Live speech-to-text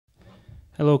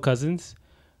Hello, cousins.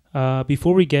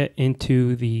 Before we get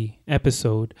into the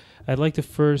episode, I'd like to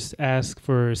first ask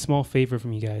for a small favor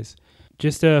from you guys.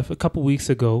 Just a couple weeks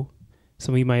ago,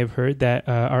 some of you might have heard that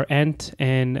our aunt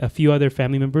and a few other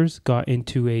family members got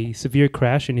into a severe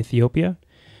crash in Ethiopia.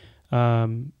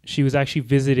 She was actually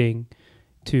visiting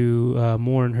to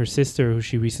mourn her sister who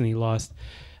she recently lost.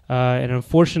 And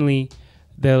unfortunately,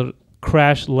 the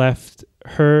crash left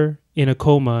her in a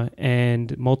coma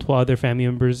and multiple other family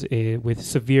members with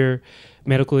severe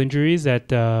medical injuries that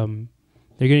they're going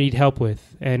to need help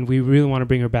with. And we really want to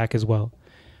bring her back as well.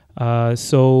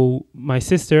 So my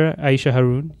sister, Aisha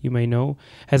Harun, you may know,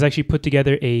 has actually put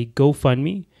together a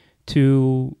GoFundMe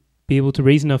to be able to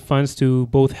raise enough funds to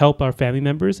both help our family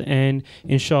members and,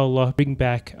 inshallah, bring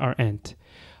back our aunt.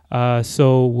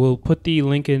 So we'll put the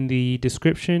link in the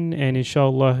description, and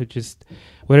inshallah, just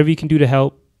whatever you can do to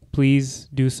help, please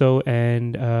do so.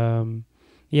 And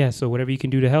so whatever you can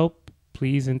do to help,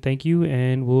 please and thank you.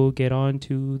 And we'll get on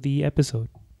to the episode.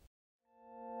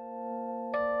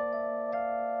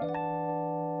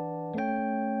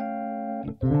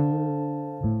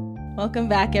 Welcome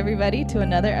back, everybody, to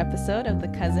another episode of The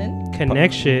Cousin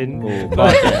Connection.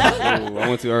 Podcast. I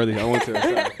went too early. Sorry.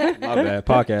 My bad.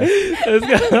 Podcast. Let's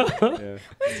go.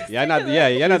 Yeah, not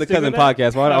the cousin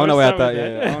podcast. Well, I don't know what I thought.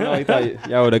 Yeah, I don't know. He thought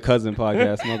y'all were the cousin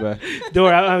podcast. My bad. Don't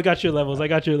worry, I got your levels.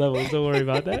 Don't worry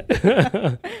about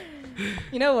that.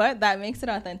 You know what? That makes it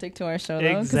authentic to our show,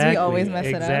 though, because we always mess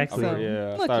it up. So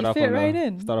look, you fit right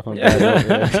in. Start off on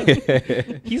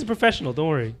bad. He's a professional. Don't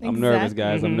worry. I'm nervous,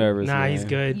 guys. I'm nervous. Nah, he's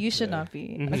good. You should not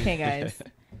be. Okay, guys.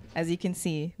 As you can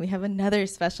see, we have another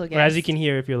special guest. Or as you can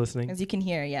hear if you're listening. As you can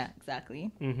hear, yeah, exactly.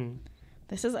 Mm-hmm.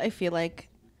 This is, I feel like,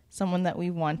 someone that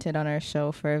we wanted on our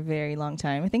show for a very long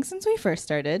time. I think since we first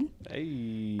started.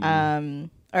 Hey.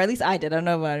 Or at least I did. I don't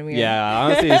know about Amir. Yeah,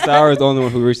 honestly, Sarah is the only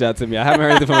one who reached out to me. I haven't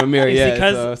heard anything from Amir yet.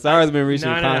 So Sarah's been reaching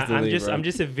constantly. I'm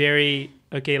just a very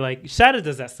like Shada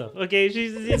does that stuff. Okay,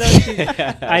 she's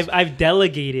I've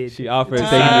delegated. She offered to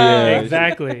take me.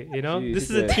 Exactly. This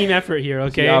is a team effort here.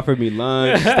 Okay. She offered me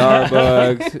lunch,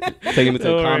 Starbucks, taking me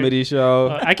to a comedy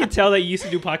show. I can tell that you used to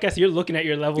do podcasts. You're looking at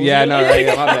your levels. Yeah, no, right,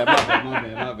 yeah, my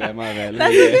bad.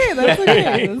 That's okay. That's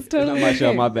totally it's not my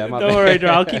show. My bad. Don't worry, Dra.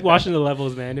 I'll keep watching the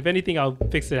levels, man. If anything, I'll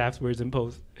fix it afterwards in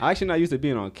post. I actually not used to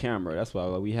being on camera. That's why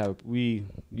we had a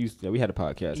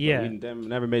podcast. Yeah, but we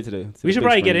never made to we should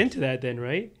probably get into that then,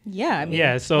 right? Yeah, I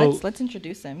mean, so let's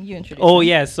introduce them. You introduce. Oh,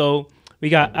 yeah. So we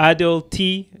got Adel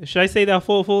T. Should I say that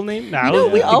full name? Nah,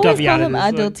 we always call him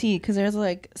Adel T because there's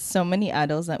like so many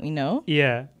Adels that we know.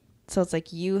 Yeah. So it's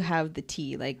like you have the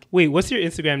T. Like, wait, what's your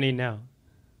Instagram name now?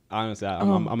 Honestly,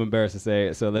 I'm embarrassed to say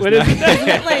it. So let's what not. Is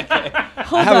it? Like,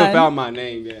 I haven't found my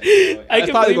name yet. So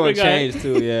it's probably going to change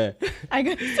too. Yeah. I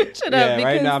gotta search it up. Yeah,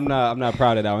 right now I'm not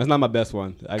proud of that one. It's not my best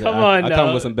one. I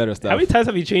come with some better stuff. How many times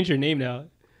have you changed your name now?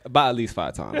 About at least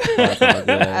 5 times.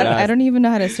 Yeah. I don't even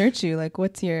know how to search you. Like,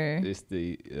 what's your? It's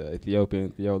the Ethiopian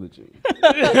theology.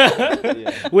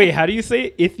 Yeah. Wait, how do you say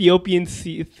it? Ethiopian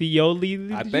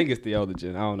theology? I think it's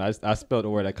theologian. I don't know. I spelled a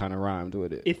word that kind of rhymed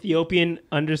with it. Ethiopian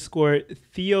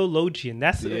 _theologian.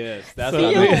 That's yes. That's so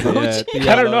what I mean.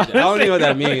 I don't know. I don't even know what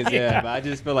that means. Yeah, but I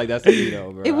just feel like that's the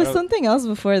Theo, bro. It was something else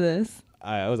before this.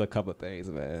 It was a couple of things,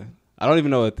 man. I don't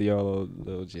even know what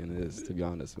theologian is, to be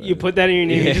honest, man. You put that in your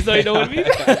name just so you know what it means?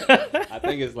 I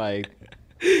think it's like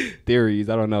theories.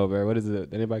 I don't know, bro. What is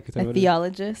it? Anybody can tell me what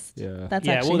theologist? It is? Yeah.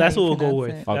 That's what we'll go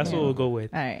with. Okay. That's what we'll go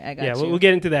with. All right, I got you. Yeah, we'll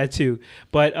get into that too.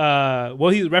 But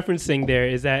what he's referencing there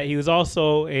is that he was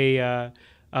also a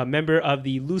member of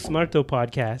the Loose Merto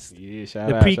podcast. Yeah,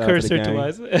 the precursor to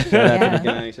us.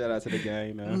 Shout out to the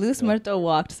gang, man. Loose Merto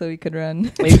walked so he could run.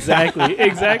 Exactly.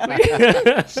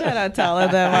 Shout out to all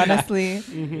of them, honestly.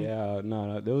 Mm-hmm. Yeah,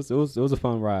 no, it was a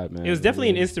fun ride, man. It was definitely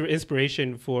an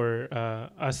inspiration for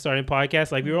us starting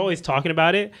podcasts. Like we were always talking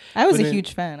about it. I was a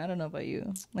huge fan. I don't know about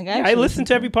you. Like I listened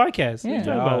to every podcast. Yeah,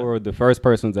 y'all were the first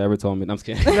persons that ever told me. No, I'm just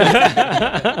kidding.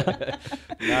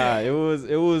 Nah, it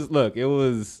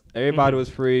was. Everybody was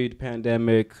free. The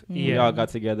pandemic. We all got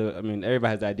together. I mean, everybody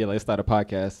has the idea. Like, let's start a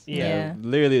podcast. Yeah.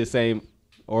 Literally the same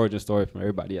origin story from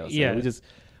everybody else. Yeah. So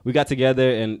we got together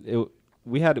and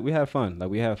we had fun. Like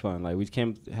we had fun. Like we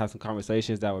came to have some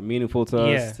conversations that were meaningful to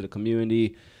us, to the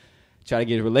community. Try to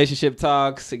get relationship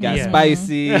talks. It got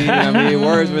spicy. You know what I mean?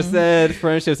 Words were said.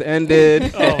 Friendships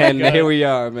ended. And here we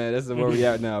are, man. This is where we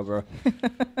at now, bro.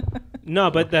 No,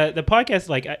 but the podcast,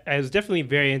 like, I was definitely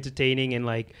very entertaining and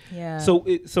like,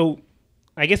 so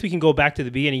I guess we can go back to the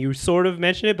beginning. You sort of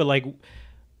mentioned it, but like,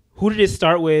 who did it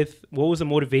start with? What was the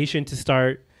motivation to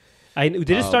start Did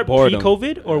it start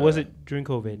pre-COVID or was it during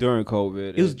COVID? During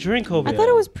COVID. It was during COVID. I thought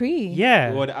it was pre.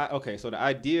 Yeah. Well, so the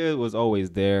idea was always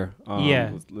there.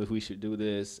 Yeah. We should do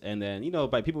this. And then,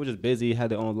 like people were just busy, had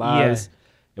their own lives. Yeah.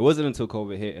 It wasn't until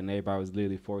COVID hit and everybody was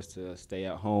literally forced to stay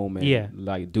at home and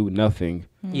like do nothing.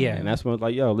 Yeah. And that's when I was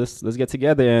like, yo, let's get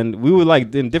together. And we were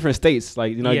like in different states.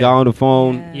 Like, got on the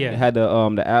phone, had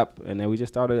the app, and then we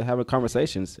just started having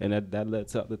conversations, and that led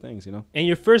to other things, And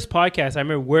your first podcast, I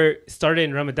remember started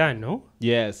in Ramadan, no?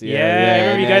 Yes. Yeah. I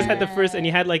remember you guys had the first, and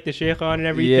you had like the sheikh on and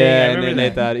everything. Yeah, and then they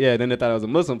thought it was a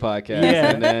Muslim podcast.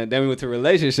 Yeah. And then we went to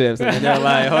relationships, and then they're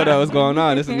like, hold on, what's going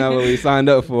on? This is not what we signed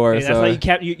up for. That's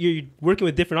how you're working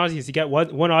with different audiences. You got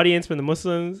one audience from the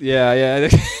Muslims. Yeah.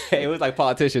 It was like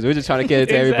politicians. We were just trying to get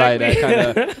it to everybody. That kind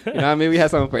of, what I mean? We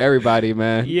had something for everybody,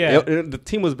 man. Yeah. The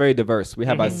team was very diverse. We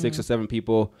had about 6 or 7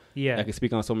 people. Yeah. That could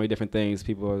speak on so many different things.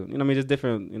 People, just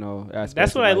different, aspects.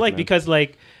 That's what I like, because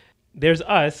like there's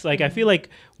us. Like I feel like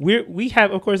we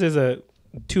have, of course, there's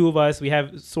two of us. We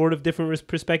have sort of different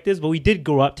perspectives, but we did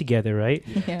grow up together, right?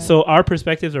 Yeah. So our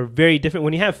perspectives are very different.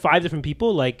 When you have 5 different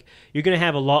people, like you're gonna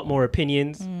have a lot more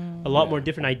opinions, a lot more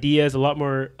different ideas, a lot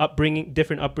more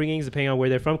different upbringings depending on where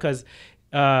they're from. Because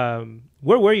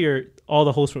where were all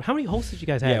the hosts from? How many hosts did you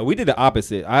guys have? Yeah, we did the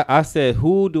opposite. I said,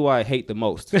 who do I hate the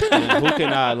most? And who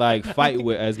can I like fight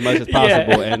with as much as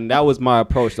possible? And that was my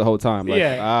approach the whole time. Like,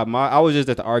 I was just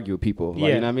there to argue with people. Like, you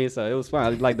know what I mean? So it was fun. I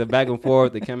like the back and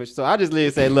forth, the chemistry. So I just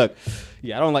literally say, look, I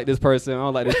don't like this person. I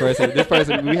don't like this person. This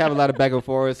person, we have a lot of back and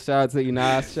forth. Shout out to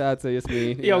Inas. Shout out to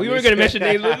Yasmin. Yo, we weren't going to mention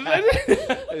names.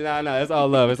 No, it's all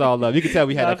love. It's all love. You can tell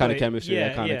we had that kind of chemistry,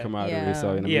 that kind of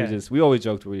camaraderie. Yeah. So we always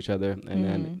joked with each other. And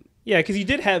then... Yeah, because you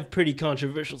did have pretty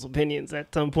controversial opinions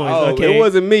at some point. Oh, okay. It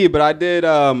wasn't me, but I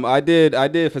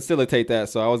did facilitate that.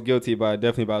 So I was guilty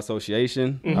definitely by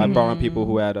association. I brought on people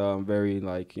who had very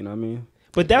like, you know what I mean?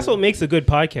 But that's what makes a good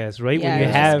podcast, right? Yeah, when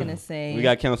you have we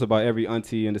got counseled by every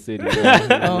auntie in the city.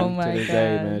 Oh my god.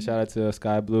 Day, man. Shout out to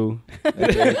Sky Blue.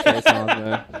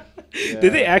 Yeah.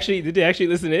 Did they actually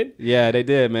listen in? Yeah, they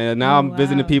did, man. Now I'm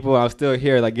visiting people. I'm still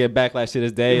here. Like, get backlash to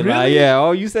this day. Really?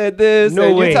 Like, you said this.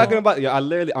 No way. You're talking about. I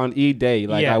literally on E-Day,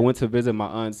 I went to visit my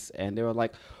aunts, and they were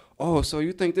like, "Oh, so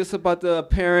you think this about the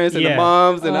parents and the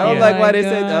moms?" And I was like, "Why they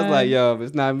say that?" I was like, "Yo,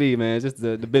 it's not me, man. It's just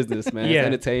the business, man. It's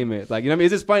entertainment. Like, you know what I mean?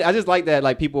 It's just funny. I just like that.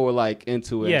 Like, people were like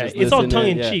into it. Yeah, it's all tongue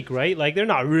in cheek, right? Like, they're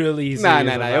not really. Nah.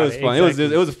 It was fun.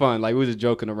 Exactly. It was fun. Like, we were just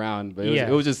joking around, but it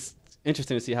was just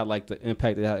interesting to see how like the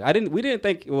impact it had. We didn't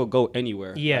think it would go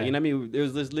anywhere. Yeah. Like, you know what I mean? It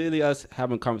was just literally us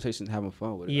having conversations, having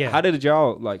fun with it. Yeah. How did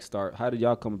y'all like start? How did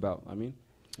y'all come about? I mean,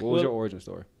 what was your origin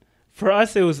story? For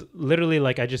us, it was literally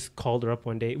like I just called her up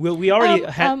one day. We already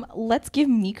had. Let's give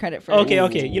me credit for Okay.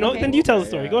 Then you tell the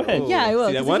story. Go ahead. Yeah, I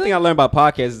will. See, one thing I learned about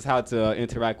podcasts is how to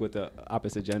interact with the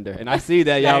opposite gender, and I see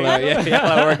that y'all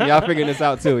are working. Y'all figuring this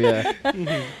out too. Yeah.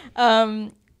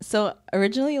 So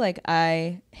originally, like,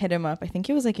 I hit him up. I think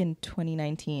it was like in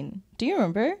 2019. Do you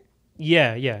remember?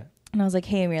 Yeah. And I was like,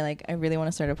 "Hey, Amir, like, I really want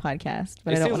to start a podcast,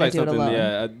 but I don't want to do it alone."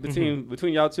 Yeah,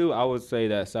 between y'all two, I would say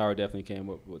that Sarah definitely came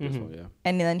up with this one. Yeah.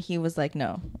 And then he was like,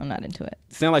 "No, I'm not into it."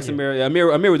 Sound like Samir.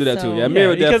 Amir would do that too. Yeah, Amir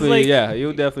would definitely. He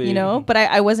would definitely. But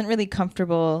I wasn't really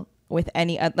comfortable with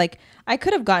any like I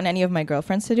could have gotten any of my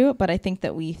girlfriends to do it, but I think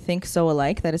that we think so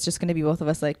alike that it's just going to be both of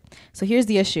us like, so here's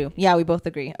the issue. Yeah, we both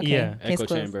agree. Okay, yeah. Echo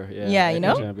chamber. Yeah,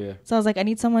 chamber, yeah. So I was like, I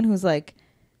need someone who's like,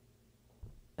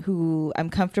 who I'm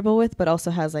comfortable with, but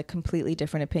also has like completely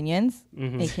different opinions,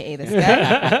 aka this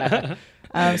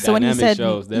guy. So when he said,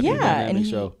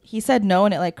 he said no,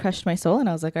 and it like crushed my soul, and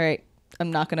I was like, all right, I'm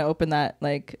not gonna open that,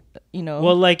 like,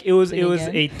 Well, like it was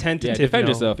a tentative. Yeah, defend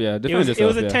yourself. Yeah, defend yourself. It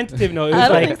was a tentative no. It was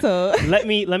like, think so. let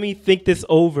me think this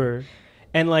over.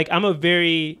 And like, I'm a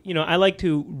very, I like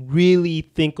to really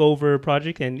think over a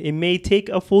project, and it may take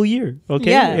a full year.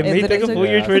 Okay, yeah, it may take a full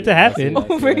year for it to happen.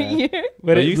 Over a year.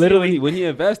 But it literally, when he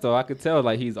invests, though, I could tell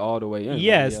like he's all the way in.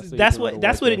 Yes, that's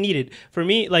what it needed for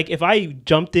me. Like, if I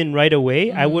jumped in right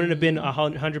away, I wouldn't have been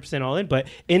 100% all in. But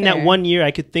in that 1 year,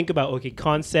 I could think about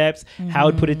concepts, how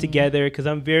I'd put it together, because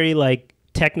I'm very like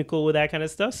technical with that kind of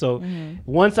stuff. So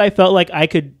once I felt like I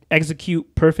could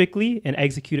execute perfectly and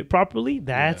execute it properly,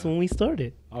 that's when we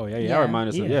started. Oh yeah. I remind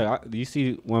us of you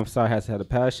see, one side has to have the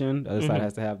passion, the other side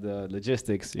has to have the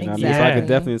logistics. You know what I mean? So I could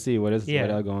definitely see where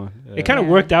they're going. Yeah. It kind of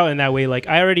worked out in that way. Like,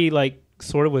 I already like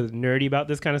sort of was nerdy about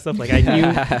this kind of stuff. Like, I knew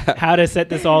how to set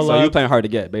this all up. So you playing hard to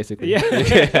get, basically. Yeah.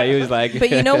 He was like.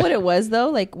 But you know what it was though?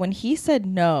 Like, when he said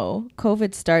no,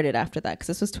 COVID started after that, because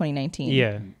this was 2019.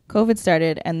 Yeah. COVID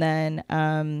started, and then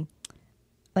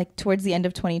like towards the end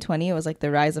of 2020, it was like the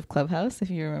rise of Clubhouse, if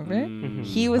you remember.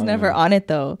 He was never on it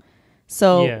though.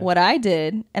 So what I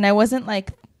did, and I wasn't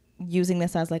like using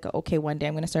this as like, okay, one day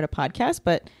I'm going to start a podcast,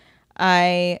 but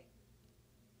I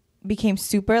became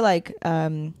super like,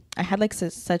 I had like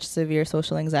such severe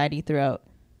social anxiety throughout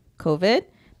COVID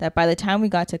that by the time we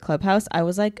got to Clubhouse, I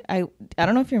was like, I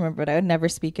don't know if you remember, but I would never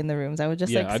speak in the rooms. I would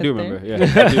just like, I do remember. Yeah,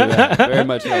 I do, very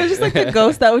much. I was just like the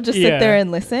ghost that would just sit there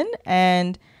and listen.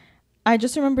 And I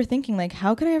just remember thinking like,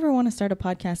 how could I ever want to start a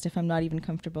podcast if I'm not even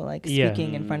comfortable like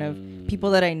speaking in front of people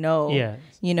that I know,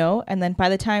 you know? And then by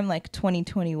the time like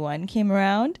 2021 came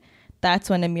around, that's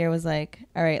when Amir was like,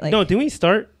 all right, like. No, didn't we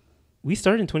start? We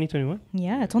started in 2021.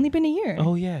 Yeah, it's only been a year.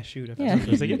 Oh yeah, shoot. You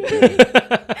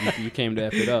came to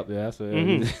F it up, yeah. So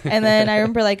and then I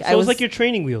remember like so it was like your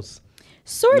training wheels.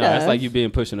 Sort of. It's like you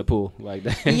being pushed in a pool like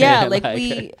that. Yeah, like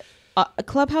we.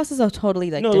 Clubhouse is a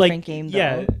totally like different game.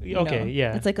 Though, yeah. Okay.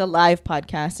 Yeah. It's like a live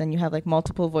podcast, and you have like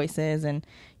multiple voices, and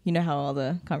you know how all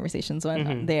the conversations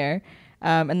went there.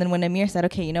 And then when Amir said,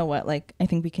 "Okay, you know what? Like, I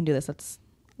think we can do this.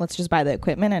 Let's just buy the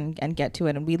equipment and get to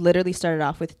it." And we literally started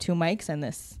off with 2 mics and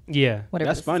this. Yeah. Whatever.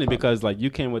 That's funny because like you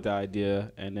came with the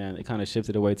idea and then it kind of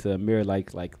shifted away to Amir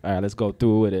like all right, let's go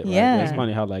through with it. Right? Yeah. It's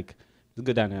funny how like it's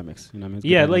good dynamics. You know what I mean?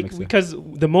 Yeah, like because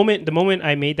the moment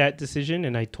I made that decision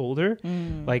and I told her,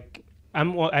 like I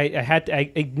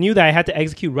knew that I had to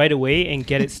execute right away and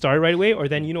get it started right away, or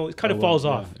then it kind of falls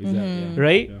off. Exactly,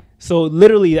 right? Yeah. So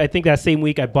literally, I think that same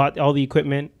week I bought all the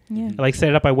equipment. Yeah. I like set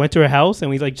it up. I went to her house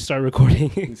and we like just started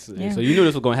recording. So you knew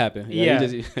this was going to happen. Yeah.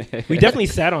 We definitely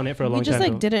sat on it for a long time. We just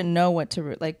like didn't know what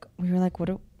to like. We were like, what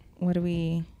do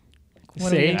we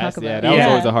say? Talk about? Yeah, that was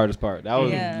always the hardest part. That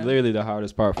was literally the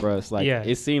hardest part for us. Like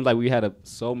it seemed like we had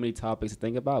so many topics to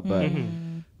think about, but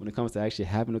when it comes to actually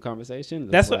having a conversation,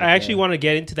 that's what I actually want to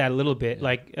get into that a little bit.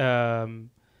 Like when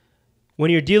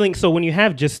you're dealing, so when you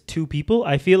have just 2 people,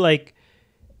 I feel like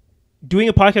doing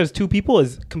a podcast with 2 people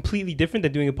is completely different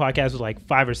than doing a podcast with like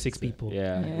 5 or 6 people.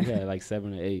 Yeah, like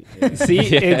 7 or 8. Yeah.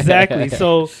 See, exactly.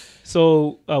 So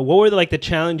what were the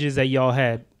challenges that y'all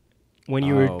had when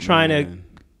you were trying to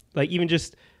like even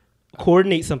just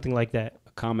coordinate something like that?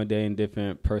 Accommodating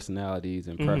different personalities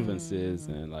and preferences,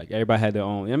 and like everybody had their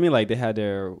own. I mean, like they had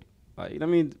their,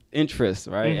 interests,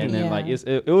 right? And then like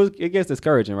it gets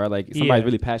discouraging, right? Like somebody's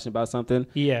really passionate about something,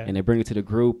 and they bring it to the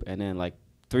group, and then like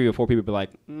 3 or 4 people be like,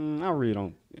 I'm not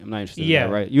interested in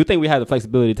that, right? You think we had the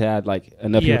flexibility to add like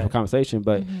enough people for conversation,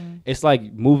 but it's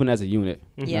like moving as a unit.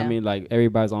 You know what I mean? Like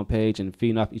everybody's on page and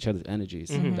feeding off each other's energies.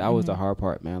 That was the hard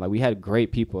part, man. Like we had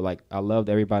great people. Like I loved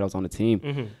everybody was on the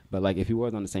team, but like if you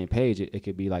weren't on the same page, it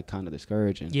could be like kind of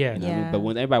discouraging. Yeah. You know what I mean? But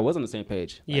when everybody was on the same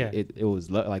page, like, it was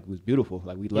it was beautiful.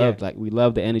 Like we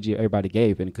loved the energy everybody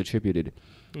gave and contributed.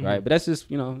 Right, but that's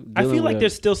just I feel like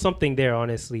there's still something there,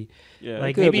 honestly. Yeah,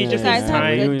 like maybe just as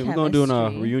time. We're gonna do a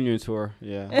reunion tour.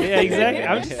 Yeah, exactly.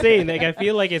 I'm just saying, like I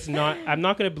feel like it's not. I'm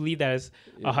not gonna believe that it's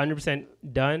 100%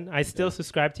 done. I still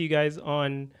subscribe to you guys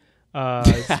on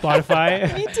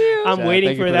Spotify. Me too. I'm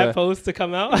waiting for that post to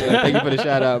come out. Thank you for the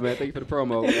shout out, man. Thank you for the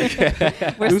promo.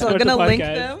 We're still gonna link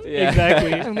them. Yeah.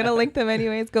 Exactly. I'm gonna link them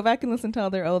anyways. Go back and listen to all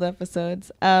their old episodes.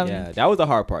 Yeah, that was the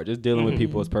hard part, just dealing with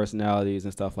people's personalities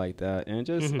and stuff like that, and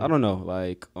just I don't know,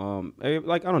 like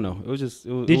I don't know. It was just.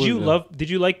 Did you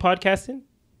like podcasting?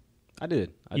 I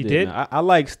did. You did? I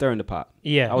like stirring the pot.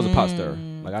 Yeah, I was a pot stirrer.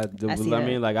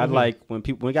 Like I like when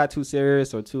it got too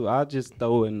serious or too, I just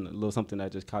throw in a little something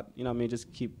that just caught,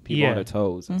 just keep people on their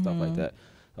toes and stuff like that.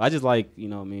 I just like,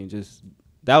 just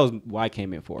that was what I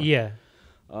came in for. Yeah.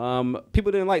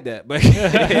 People didn't like that, but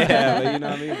yeah,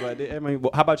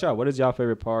 but how about y'all? What is y'all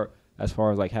favorite part as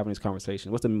far as like having this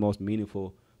conversation? What's the most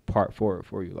meaningful part for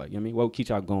you? Like, what keeps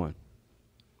y'all going?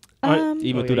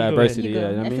 Even through the adversity.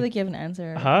 I feel like you have an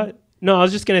answer. No, I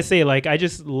was just gonna say, like, I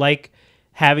just like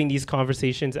having these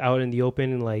conversations out in the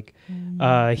open and like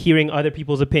hearing other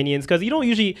people's opinions, because you don't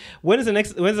usually.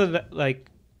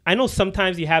 I know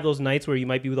sometimes you have those nights where you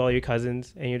might be with all your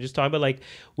cousins and you're just talking about like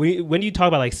when you talk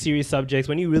about like serious subjects,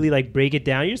 when you really like break it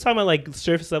down, you're just talking about like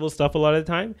surface level stuff a lot of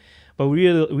the time, but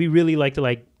we really like to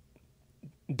like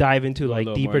dive into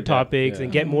like deeper topics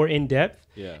and get more in depth.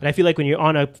 Yeah. And I feel like when you're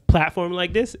on a platform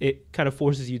like this, it kind of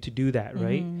forces you to do that,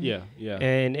 right? Yeah.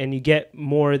 And you get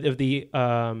more of the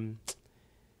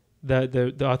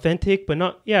authentic, but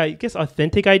not, I guess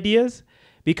authentic ideas,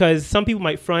 because some people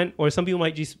might front or some people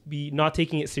might just be not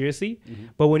taking it seriously.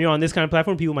 But when you're on this kind of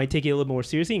platform, people might take it a little more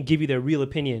seriously and give you their real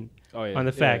opinion on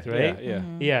the fact, right?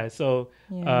 Yeah. So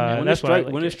that's why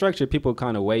when it's structured, people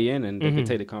kind of weigh in and they can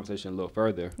take the conversation a little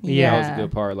further. Yeah, that was a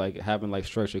good part. Like having like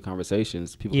structured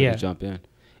conversations, people can jump in.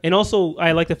 And also,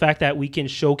 I like the fact that we can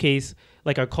showcase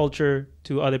like our culture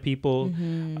to other people,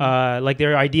 like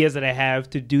there are ideas that I have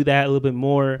to do that a little bit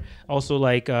more. Also,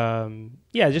 like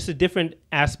just the different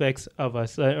aspects of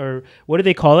us, or what do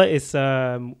they call it? It's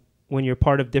when you're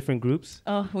part of different groups.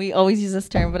 Oh, we always use this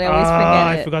term, but I always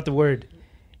forget it. I forgot the word.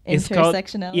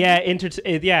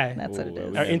 Intersectionality. That's what it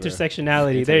is. Our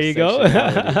intersectionality. There you go.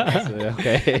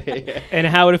 Okay. And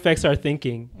how it affects our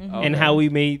thinking, and how we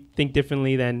may think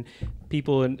differently than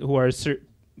people who are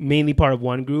mainly part of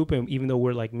one group, and even though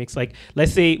we're like mixed, like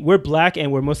let's say we're black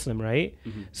and we're Muslim, right?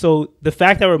 So the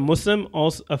fact that we're Muslim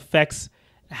also affects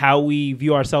how we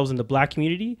view ourselves in the black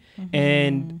community,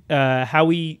 and how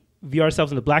we view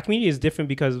ourselves in the black community is different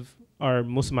because of our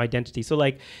Muslim identity. So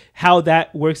like how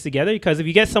that works together, because if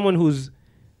you get someone who's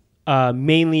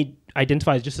mainly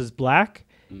identifies just as black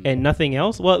and nothing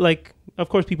else, well, like of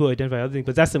course people identify other things,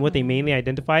 but that's what they mainly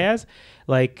identify as.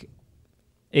 Like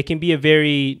it can be a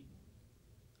very,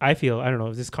 I don't know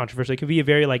if this is controversial, it can be a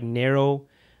very like narrow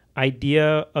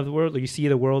idea of the world, or you see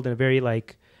the world in a very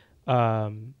like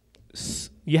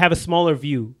you have a smaller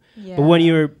view. But when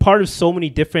you're part of so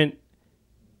many different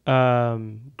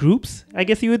groups, I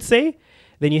guess you would say,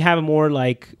 then you have a more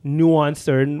like nuanced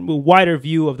or wider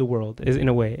view of the world, is in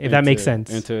a way, if that makes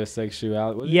sense.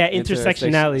 Intersexuality.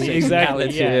 Intersectionality.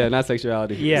 Exactly. Yeah, not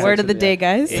sexuality. Yeah. Word of the day,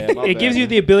 guys. It gives you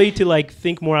the ability to like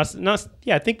think more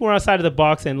think more outside of the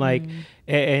box, and like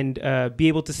and be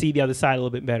able to see the other side a little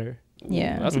bit better.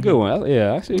 Yeah, that's a good one.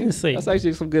 Actually, that's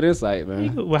actually some good insight,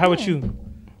 man. Well, how about you?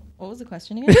 What was the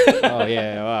question again? Oh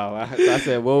yeah, wow. I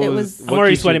said, I'm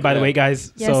already sweating, by the way,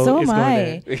 guys. Yeah, so am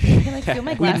I. I can like feel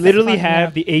my glasses. We literally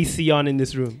have the AC on in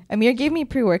this room. Amir gave me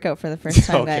pre-workout for the first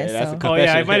time, guys. That's so.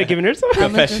 I might have given her some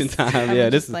confession time.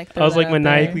 Yeah, this is. Like, I was like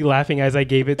maniacally laughing as I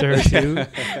gave it to her too.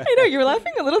 I know you were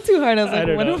laughing a little too hard. I was like,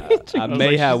 what am I drinking? I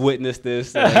may have witnessed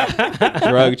this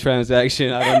drug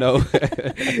transaction. I don't know.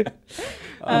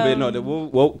 But no,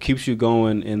 what keeps you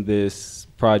going in this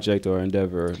project or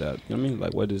endeavor? That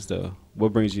like, what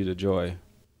brings you the joy?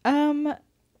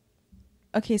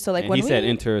 Okay, so like and when he said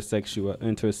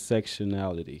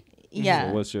intersectionality. Yeah.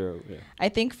 So what's your? Yeah. I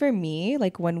think for me,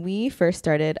 like when we first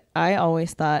started, I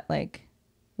always thought like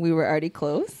we were already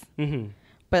close.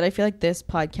 But I feel like this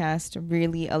podcast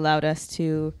really allowed us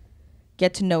to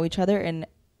get to know each other in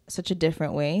such a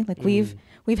different way. Like we've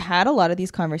had a lot of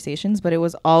these conversations, but it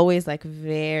was always like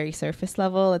very surface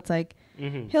level. It's like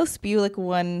he'll spew like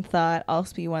one thought, I'll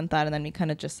spew one thought, and then we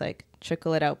kind of just like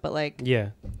trickle it out. But like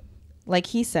like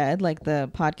he said, like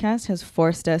the podcast has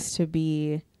forced us to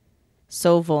be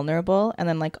so vulnerable, and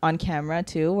then like on camera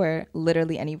too, where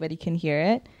literally anybody can hear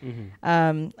it.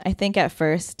 I think at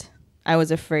first I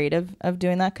was afraid of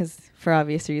doing that because for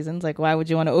obvious reasons, like why would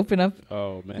you want to open up?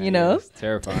 Oh man, you know, it's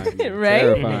terrifying, right?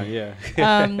 Terrifying,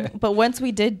 yeah. But once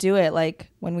we did do it, like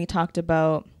when we talked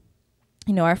about,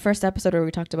 you know, our first episode where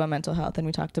we talked about mental health and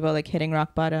we talked about like hitting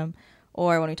rock bottom,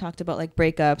 or when we talked about like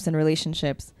breakups and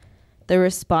relationships, the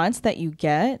response that you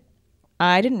get,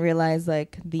 I didn't realize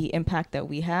like the impact that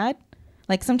we had.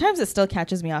 Like sometimes it still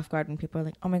catches me off guard when people are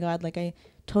like, oh my God, like I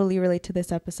totally relate to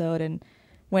this episode. And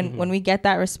when we get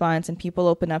that response and people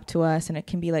open up to us, and it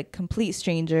can be like complete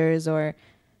strangers or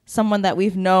someone that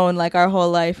we've known like our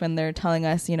whole life, and they're telling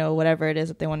us, you know, whatever it is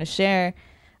that they want to share,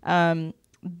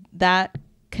 that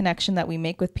connection that we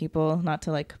make with people, not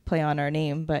to like play on our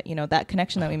name, but you know, that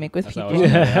connection that we make with people.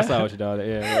 That's not what you do.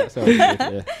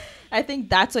 Yeah. I think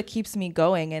that's what keeps me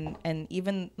going. And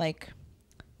even like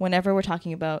whenever we're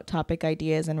talking about topic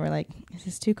ideas and we're like, is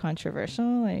this too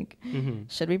controversial? Like,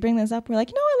 should we bring this up? We're like,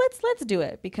 you know what, let's do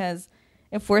it. Because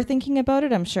if we're thinking about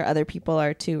it, I'm sure other people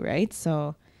are too, right?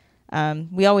 So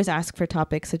we always ask for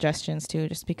topic suggestions too,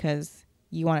 just because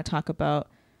you want to talk about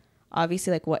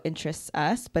obviously like what interests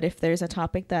us. But if there's a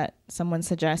topic that someone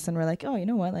suggests and we're like, oh, you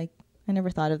know what, like I never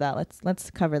thought of that.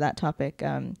 Let's cover that topic.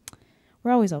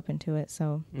 We're always open to it.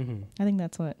 So I think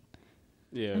that's what.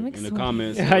 Yeah, in the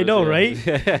comments. Yeah, I know, right?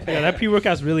 Yeah, that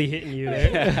pre-workout's really hitting you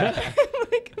there.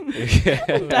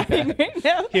 I'm dying right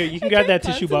now. Here, you can grab that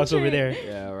tissue box over there.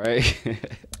 Yeah, right.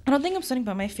 I don't think I'm sweating,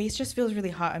 but my face just feels really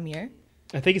hot, Amir.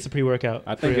 I think it's a pre-workout.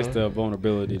 I think it's the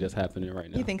vulnerability that's happening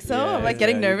right now. You think so? Yeah, I'm like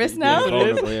getting nervous now.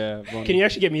 Vulnerable. Can you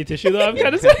actually get me a tissue though? I'm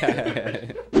kind of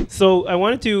sweating. So I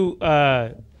wanted to.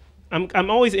 I'm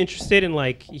always interested in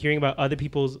like hearing about other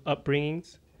people's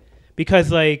upbringings,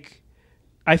 because like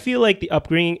I feel like the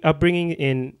upbringing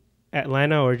in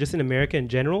Atlanta or just in America in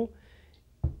general,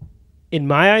 in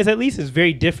my eyes at least, is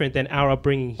very different than our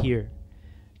upbringing here.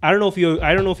 I don't know if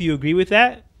you agree with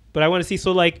that, but I want to see.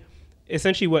 So like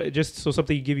essentially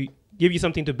something give you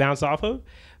something to bounce off of.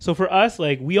 So for us,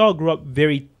 like we all grew up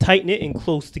very tight knit and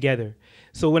close together.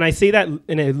 So when I say that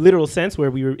in a literal sense,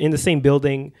 where we were in the same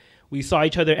building, we saw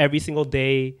each other every single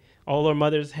day, all our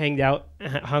mothers hung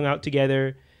out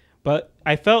together. But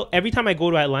I felt every time I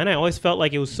go to Atlanta, I always felt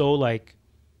like it was so like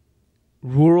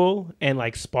rural and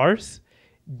like sparse.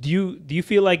 Do you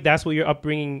feel like that's what your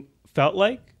upbringing felt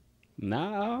like?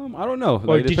 Nah, I don't know.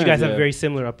 Or did you guys have a very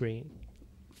similar upbringing?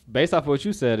 Based off what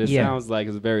you said, it sounds like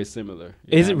it's very similar.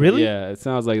 Is it really? Yeah, it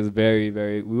sounds like it's very,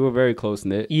 very. We were very close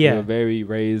knit. Yeah, we were very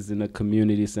raised in a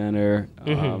community center,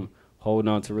 holding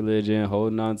on to religion,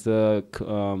 holding on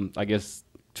to, I guess,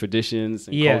 traditions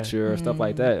and culture, stuff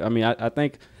like that. I mean, I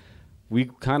think we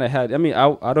kind of had. I mean,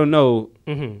 I don't know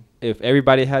if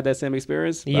everybody had that same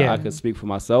experience, but I could speak for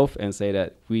myself and say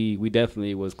that we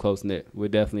definitely was close knit. We're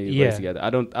definitely raised together. I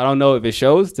don't know if it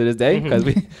shows to this day because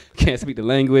we can't speak the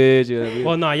language.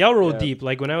 Well, nah, y'all roll deep.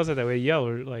 Like when I was at that way, y'all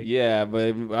were like,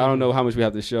 but I don't know how much we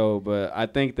have to show. But I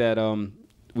think that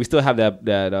we still have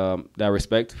that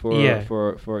respect for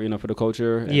for the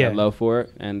culture and that love for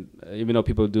it. And even though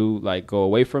people do like go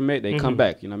away from it, they come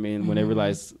back. You know what I mean? When they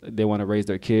realize they want to raise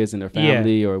their kids and their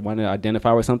family or want to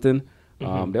identify with something.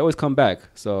 They always come back.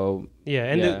 So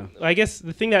I guess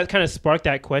the thing that kind of sparked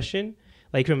that question,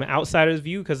 like from an outsider's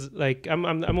view, because like I'm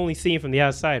only seeing from the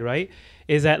outside, right?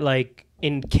 Is that like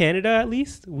in Canada at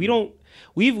least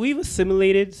we've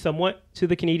assimilated somewhat to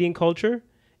the Canadian culture,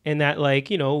 and that like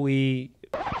we.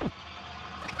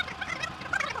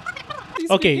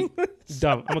 Okay,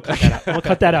 dumb. I'm gonna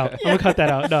cut that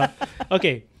out. No,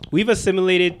 okay, we've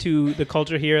assimilated to the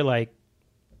culture here, like.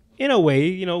 In a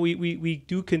way, we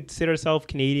do consider ourselves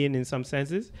Canadian in some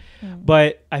senses,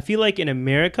 but I feel like in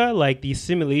America, like the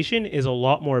assimilation is a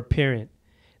lot more apparent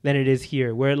than it is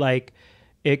here, where like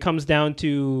it comes down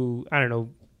to, I don't know,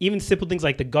 even simple things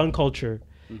like the gun culture.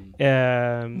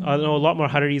 I know a lot more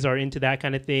Hararis are into that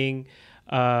kind of thing.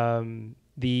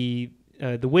 The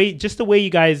way you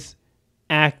guys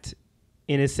act,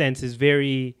 in a sense, is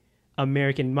very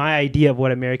American. My idea of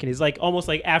what American is like, almost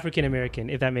like African American,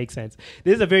 if that makes sense.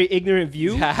 This is a very ignorant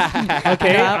view.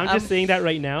 Okay, I'm just saying that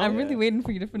right now. I'm really waiting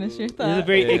for you to finish your thought. This is a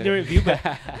very ignorant view, but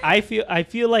I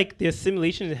feel like the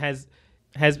assimilation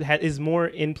is more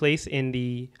in place in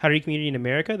the Harari community in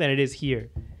America than it is here.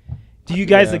 Do you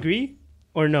guys agree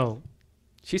or no?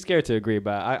 She's scared to agree,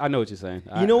 but I know what you're saying.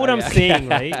 You know what I'm saying,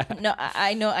 right? No,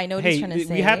 I know what he's trying to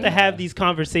say. We have to have these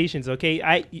conversations,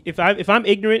 okay? If I'm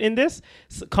ignorant in this,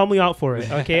 call me out for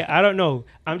it, okay? I don't know.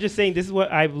 I'm just saying this is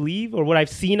what I believe or what I've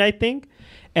seen, I think,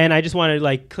 and I just wanted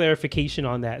like clarification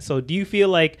on that. So, do you feel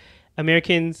like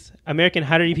American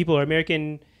Harari people or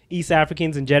American East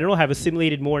Africans in general have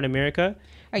assimilated more in America?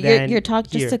 You're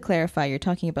talking just to clarify. You're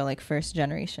talking about like first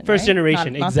generation. First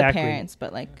generation, not exactly. Not the parents,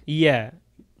 but like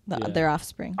their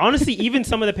offspring. Honestly, even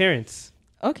some of the parents.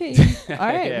 Okay, all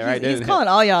right. He's calling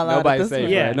all y'all out. Nobody's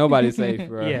safe. Right? Nobody's safe.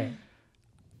 Right? Yeah.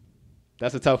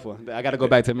 That's a tough one. I got to go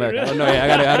back to America. I don't know.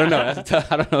 I don't know. That's a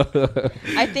tough. I don't know.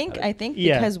 I think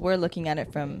because we're looking at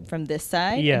it from this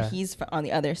side, and he's on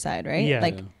the other side, right? Yeah.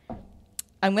 Like,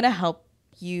 I'm gonna help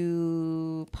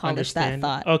you polish that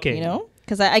thought. Okay.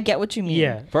 Because I get what you mean.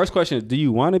 Yeah. First question is, do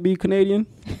you want to be Canadian?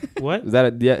 What? Is that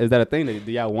a thing?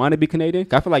 Do y'all want to be Canadian?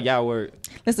 I feel like y'all were.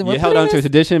 Listen, you held on to a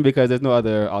tradition because there's no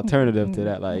other alternative to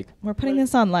that. Like, we're putting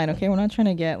this online, okay? We're not trying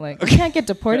to get like we can't get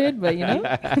deported, but we're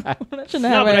not trying to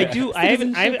have. But I do.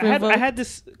 I had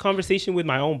this conversation with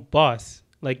my own boss,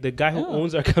 like the guy who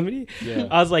owns our company. Yeah.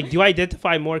 I was like, do I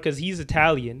identify more because he's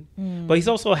Italian, but he's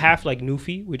also half like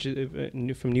Newfie, which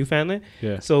is from Newfoundland.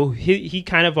 Yeah. So he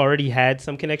kind of already had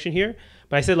some connection here.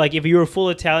 But I said, like, if you were full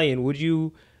Italian, would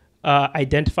you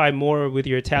identify more with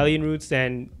your Italian roots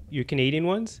than your Canadian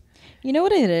ones? You know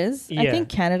what it is? Yeah. I think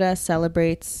Canada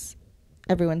celebrates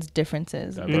everyone's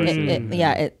differences.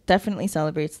 It definitely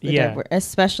celebrates the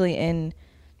especially in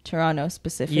Toronto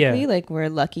specifically. Yeah. Like, we're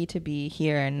lucky to be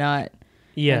here and not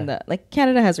like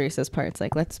Canada has racist parts.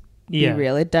 Like, let's be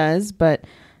real, it does. But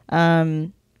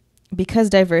because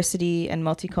diversity and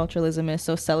multiculturalism is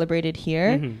so celebrated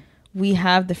here, we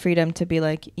have the freedom to be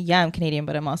like, I'm Canadian,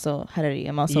 but I'm also Harari,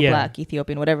 I'm also Black,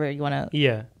 Ethiopian, whatever you want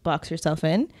to box yourself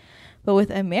in. But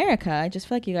with America, I just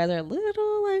feel like you guys are a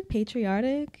little like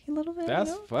patriotic, a little bit.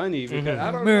 That's funny because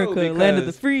I don't America, know, land of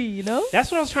the free,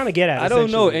 That's what I was trying to get at. I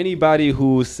don't know anybody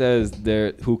who says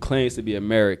who claims to be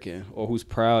American or who's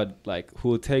proud, like who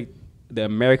will take the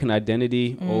American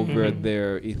identity over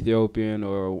their Ethiopian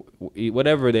or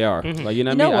whatever they are. Like, you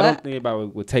know what I mean? I don't think anybody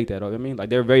would take that. I mean, like,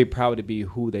 they're very proud to be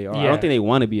who they are. I don't think they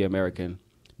want to be American.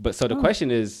 But so the question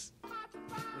is,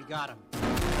 we got them.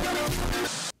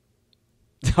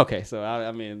 Okay, so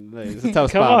I mean, it's a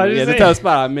tough spot. It's a tough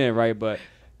spot I'm in, right? But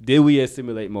did we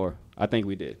assimilate more? I think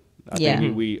we did. I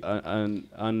think we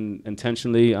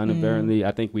unintentionally, inadvertently,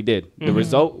 I think we did. The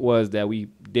result was that we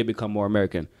did become more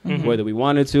American, whether we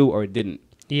wanted to or didn't.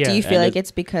 Yeah. Do you feel like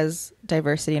it's because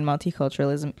diversity and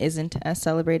multiculturalism isn't as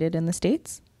celebrated in the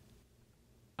States?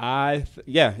 Like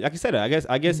you said,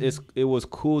 I guess it was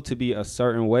cool to be a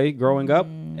certain way growing up,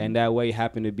 and that way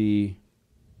happened to be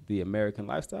the American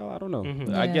lifestyle. I don't know.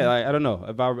 I don't know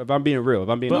if I'm being real, if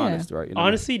I'm being honest, right? You know?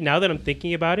 Honestly, now that I'm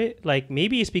thinking about it, like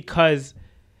maybe it's because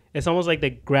it's almost like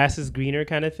the grass is greener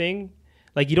kind of thing.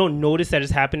 Like you don't notice that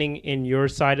it's happening in your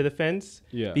side of the fence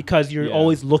because you're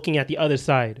always looking at the other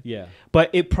side. Yeah. But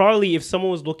it probably, if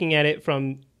someone was looking at it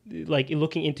from like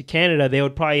looking into Canada, they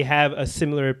would probably have a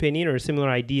similar opinion or a similar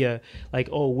idea. Like,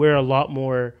 oh, we're a lot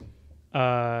more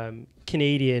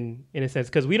Canadian in a sense,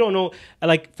 because we don't know.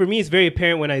 Like for me, it's very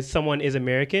apparent when someone is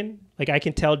American. Like I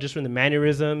can tell just from the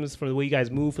mannerisms, from the way you guys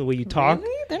move, from the way you talk.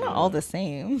 Really? They're not all the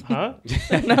same. Huh?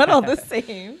 They're not all the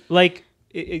same. Like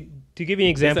to give you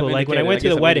an example, like when I went to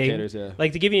the wedding,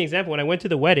 like to give you an example, when I went to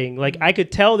the wedding, like I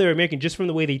could tell they were American just from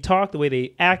the way they talked, the way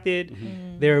they acted.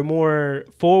 They were more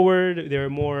forward. They were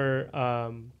more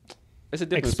it's a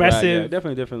different expressive,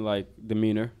 definitely different like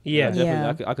demeanor.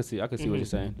 Definitely. I could see what you're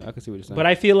saying. I could see what you're saying. But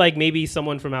I feel like maybe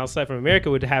someone from outside from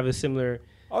America would have a similar.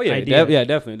 Idea.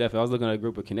 Definitely. I was looking at a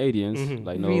group of Canadians.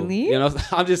 Like, no, really? You know,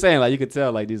 I'm just saying, like, you could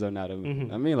tell, like, these are not. I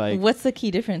mean, like, what's the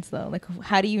key difference though? Like,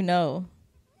 how do you know?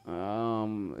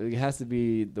 It has to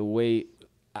be the way.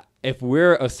 If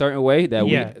we're a certain way that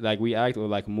we act, or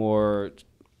like more.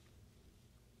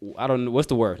 I don't know what's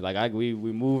the word. Like we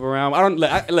move around. I don't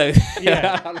like. Like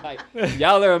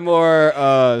y'all are more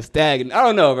stagnant. I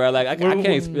don't know, bro. Like I can't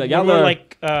explain. Like, y'all are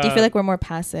like. Do you feel like we're more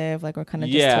passive? Like we're kind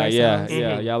of just to ourselves?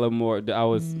 Y'all are more. I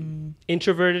was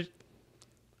introverted.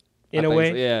 In a way,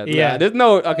 so, yeah. There's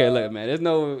no look, man. There's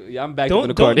no. I'm back in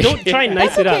the corner. Don't try and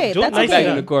nice it up. Don't nice it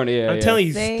up. In the corner. Yeah, I'm telling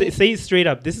you, say it straight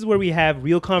up. This is where we have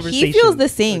real conversation. He feels the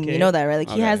same. Okay? You know that, right? Like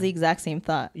he has the exact same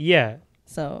thought. Yeah.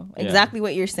 So exactly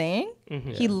what you're saying.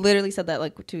 He literally said that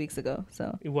like 2 weeks ago.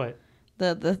 So what?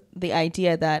 The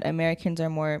idea that Americans are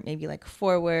more maybe like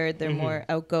forward. They're more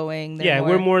outgoing.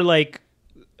 We're more like.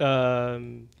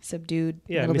 Subdued.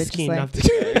 Yeah, miskin.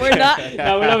 We're not.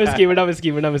 No, we're not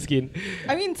miskin.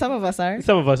 I mean, some of us are.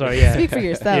 Yeah. Speak for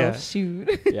yourself.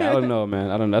 Shoot. Yeah, I don't know, man.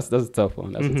 I don't know. That's a tough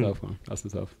one. That's a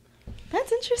tough.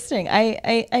 That's interesting.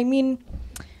 I mean.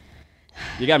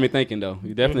 You got me thinking, though.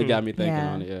 You definitely got me thinking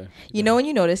on it. Yeah. You know when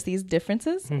you notice these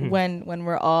differences when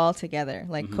we're all together,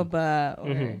 like Kuba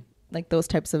or. Like those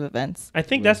types of events. I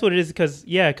think that's what it is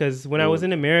because when I was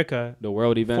in America. The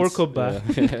world events. For Kuba.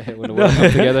 When the world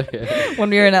comes together. When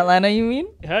we were in Atlanta, you mean?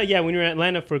 Yeah, when we were in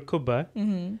Atlanta for Kuba.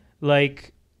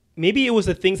 Like, maybe it was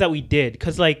the things that we did.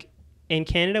 Because, like, in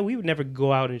Canada, we would never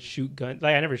go out and shoot guns.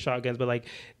 Like, I never shot guns, but, like,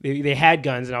 they had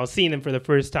guns and I was seeing them for the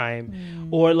first time.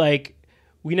 Or, like,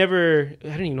 we never... I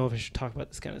don't even know if I should talk about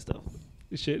this kind of stuff.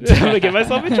 Shit. I'm going to get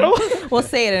myself in trouble. We'll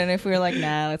say it, and if we were like,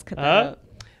 nah, let's cut that out.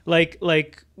 Like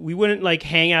we wouldn't like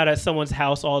hang out at someone's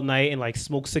house all night and like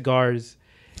smoke cigars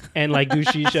and like do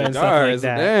shisha and stuff like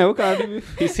that. Damn, what kind of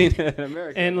people you seen in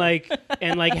America?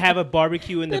 And like have a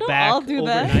barbecue in the back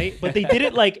overnight. But they did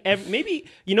it like maybe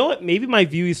you know what? Maybe my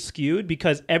view is skewed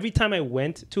because every time I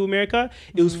went to America,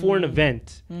 it was for an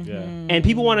event. And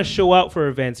people want to show out for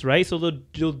events, right? So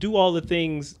they'll do all the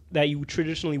things that you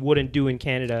traditionally wouldn't do in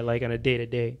Canada, like on a day to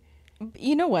day.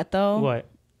 You know what though? What?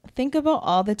 Think about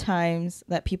all the times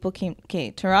that people came.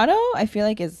 Okay, Toronto, I feel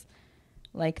like is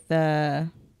like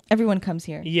everyone comes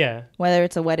here. Yeah. Whether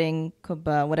it's a wedding,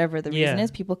 Kuba, whatever the reason is,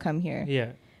 people come here.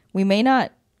 Yeah. We may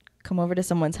not come over to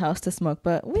someone's house to smoke,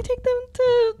 but we take them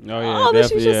to all the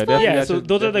shisha spots. Yeah. So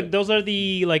those are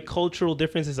the like cultural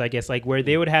differences, I guess. Like where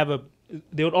they would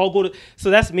all go to. So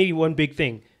that's maybe one big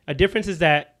thing. A difference is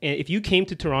that if you came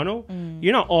to Toronto,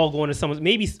 you're not all going to someone's.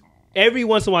 Maybe every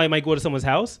once in a while you might go to someone's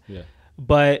house. Yeah.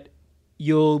 But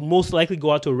you'll most likely go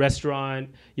out to a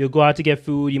restaurant. You'll go out to get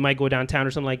food. You might go downtown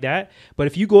or something like that. But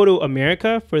if you go to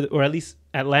America, or at least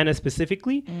Atlanta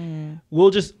specifically, we'll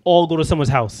just all go to someone's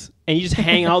house. And you just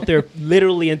hang out there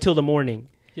literally until the morning.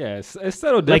 Yeah, it's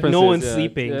subtle differences. Like no one's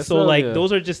sleeping. So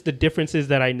those are just the differences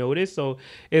that I noticed. So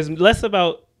it's less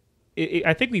about...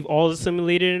 I think we've all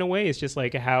assimilated in a way. It's just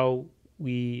like how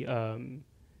we...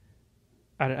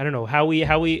 I don't know how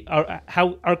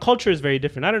our culture is very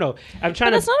different. I don't know. I'm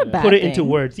trying to put it into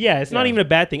words. Yeah, it's not even a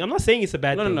bad thing. I'm not saying it's a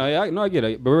bad thing. No, I get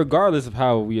it. But regardless of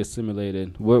how we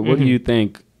assimilated, what do you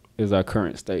think is our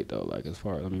current state though? Like as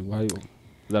far as is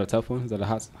that a tough one? Is that a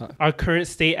hot? Our current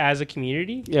state as a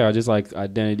community? Yeah, just like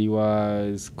identity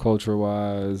wise, culture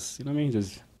wise. You know what I mean?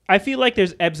 Just I feel like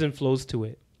there's ebbs and flows to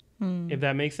it. If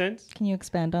that makes sense. Can you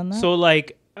expand on that? So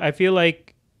like I feel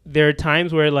like there are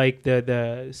times where like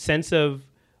the sense of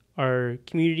our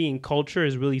community and culture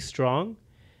is really strong,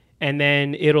 and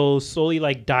then it'll slowly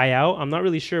like die out. I'm not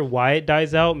really sure why it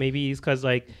dies out. Maybe it's because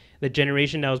like the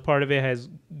generation that was part of it has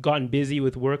gotten busy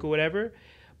with work or whatever.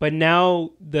 But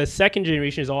now the second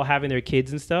generation is all having their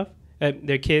kids and stuff.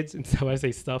 Their kids, and so I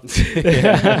say stuff.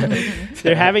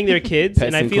 They're having their kids,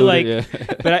 Pets and I feel like,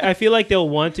 but I feel like they'll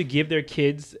want to give their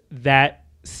kids that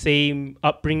same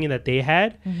upbringing that they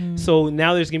had. Mm-hmm. So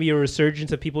now there's gonna be a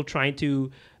resurgence of people trying to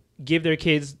give their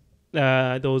kids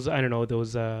those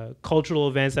cultural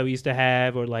events that we used to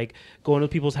have, or like going to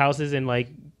people's houses and like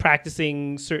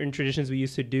practicing certain traditions we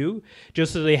used to do,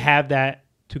 just so they have that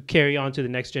to carry on to the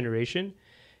next generation.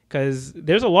 Because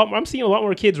there's a lot more, I'm seeing a lot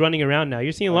more kids running around now.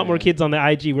 You're seeing a lot more kids on the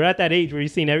IG. We're at that age where you're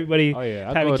seeing everybody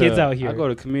having kids out here. I go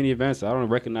to community events. I don't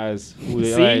recognize who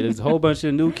they are. There's a whole bunch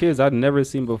of new kids I've never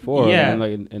seen before. Yeah.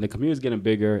 And the community's getting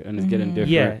bigger and it's getting different.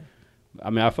 Yeah. I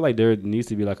mean, I feel like there needs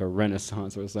to be like a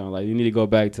renaissance or something. Like you need to go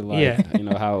back to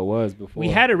like, how it was before. We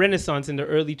had a renaissance in the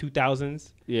early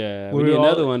 2000s. Yeah. We need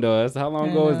another one though. How long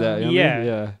ago was that? You know what I mean?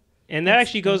 Yeah. And that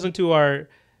actually goes into our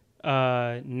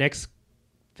next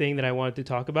thing that I wanted to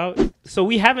talk about. So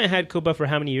we haven't had Kuba for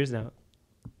how many years now?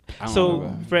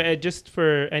 So just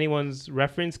for anyone's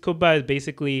reference, Kuba is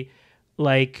basically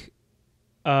like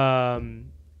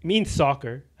means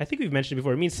soccer. I think we've mentioned it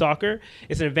before. It means soccer.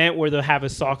 It's an event where they'll have a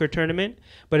soccer tournament,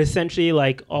 but essentially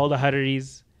like all the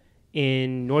Hararis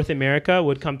in North America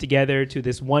would come together to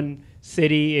this one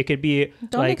city. It could be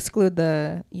don't exclude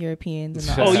the Europeans.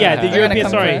 And the Europeans.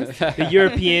 Sorry, the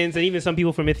Europeans and even some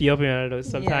people from Ethiopia. I don't know,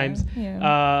 sometimes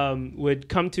would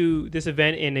come to this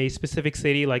event in a specific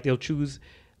city. Like they'll choose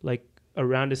like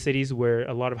around the cities where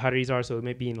a lot of Hararis are. So it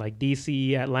may be in like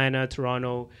DC, Atlanta,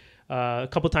 Toronto, a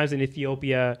couple times in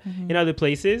Ethiopia, in other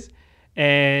places,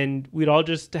 and we'd all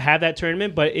just have that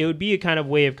tournament. But it would be a kind of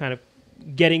way of kind of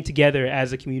getting together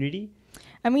as a community.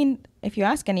 I mean, if you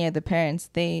ask any of the parents,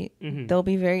 they'll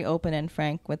be very open and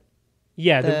frank with.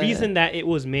 Yeah, the reason that it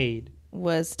was made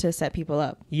was to set people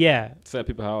up. Yeah, set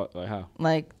people how?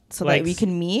 Like so that we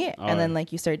can meet and then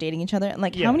like you start dating each other. And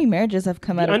like how many marriages have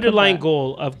come out of the underlying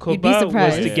goal of Kuba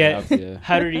was to get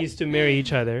Hararis to marry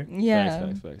each other.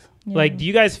 Yeah. Facts. Like, do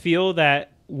you guys feel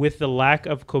that with the lack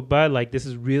of Kuba, like this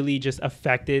has really just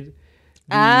affected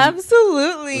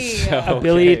absolutely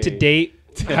ability to date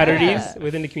Hararis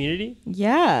within the community?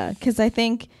 Yeah, because I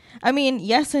think, I mean,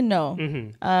 yes and no.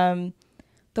 Mm-hmm.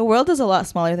 The world is a lot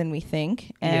smaller than we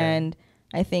think. And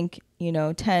I think,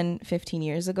 10, 15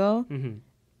 years ago,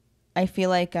 I feel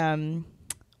like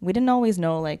we didn't always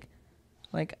know, like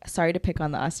sorry to pick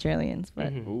on the Australians, but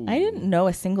I didn't know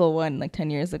a single one like 10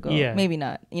 years ago. Yeah. Maybe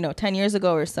not. 10 years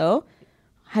ago or so,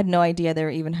 had no idea there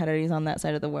were even Hararis on that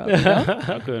side of the world.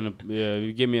 I couldn't. Yeah,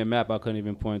 you give me a map, I couldn't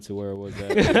even point to where it was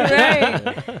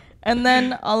at. Right. And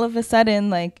then all of a sudden,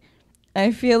 like,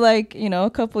 I feel like a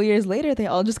couple years later, they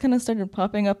all just kind of started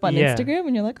popping up on Instagram,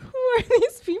 and you're like, who are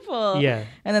these people? Yeah.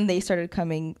 And then they started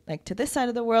coming like to this side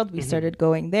of the world. We started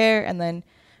going there, and then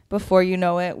before you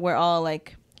know it, we're all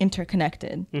like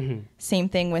interconnected. Same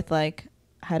thing with like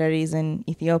Hararis in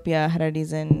Ethiopia,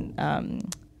 Hararis in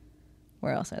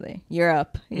where else are they?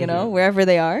 Europe, wherever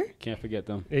they are. Can't forget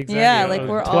them. Exactly. Yeah, like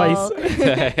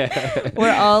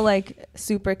we're all like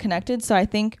super connected. So I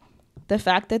think the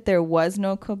fact that there was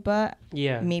no Kuba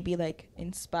maybe like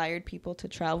inspired people to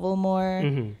travel more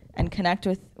and connect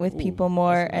with people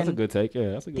more. That's a good take.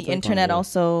 Yeah, that's a good take. The internet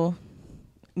also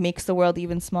makes the world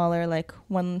even smaller. Like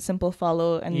one simple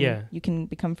follow and you can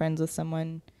become friends with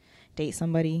someone, date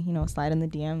somebody, slide in the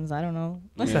DMs. I don't know.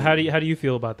 So how do you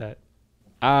feel about that?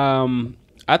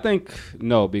 I think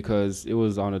no, because it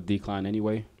was on a decline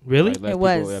anyway. Really? It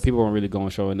was. People weren't really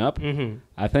showing up.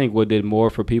 I think what did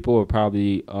more for people were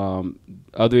probably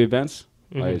other events.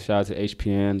 Like shout out to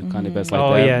HPN, kind of events like that.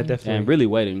 Oh yeah, definitely. And really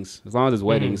weddings. As long as it's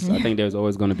weddings, I think there's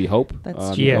always going to be hope.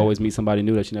 That's true. You always meet somebody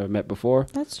new that you never met before.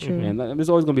 That's true. And there's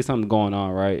always going to be something going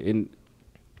on, right? And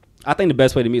I think the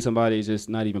best way to meet somebody is just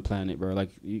not even plan it, bro. Like,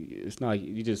 it's not like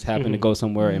you just happen to go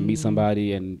somewhere and meet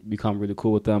somebody and become really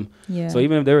cool with them. Yeah. So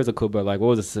even if there is a Kuba, like, what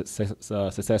was the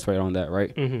success rate on that,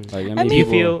 right? Like, I mean, do you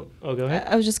feel? Oh, go ahead.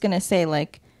 I was just gonna say,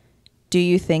 like, do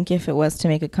you think if it was to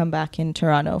make a comeback in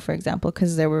Toronto, for example,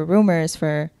 because there were rumors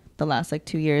for the last like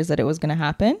 2 years that it was gonna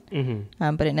happen,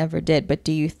 but it never did. But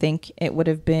do you think it would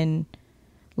have been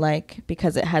like,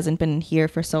 because it hasn't been here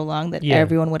for so long, that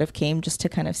everyone would have came just to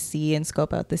kind of see and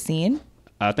scope out the scene?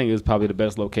 I think it's probably the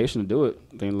best location to do it.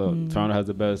 I think Toronto has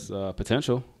the best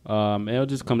potential. And it'll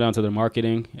just come down to the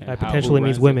marketing. And potentially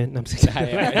means women. I'm just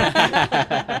kidding.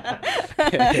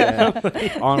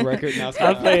 On record now.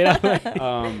 I'll play it.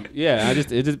 Yeah, it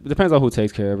just depends on who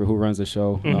takes care of it, who runs the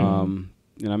show. You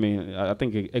know what I mean? I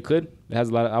think it could. It has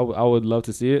a lot of, I would love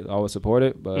to see it. I would support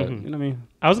it, but you know what I mean?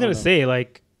 I was going to say,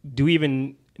 like, do we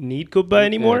even need Kuba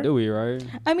anymore? Yeah, do we, right?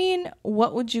 I mean,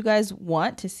 what would you guys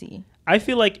want to see? I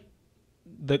feel like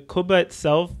the Kuba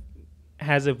itself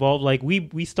has evolved. Like,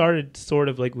 we started sort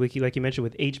of like you mentioned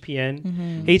with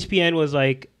HPN. HPN was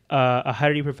like a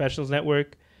Harari professionals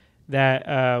network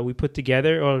that we put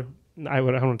together, or I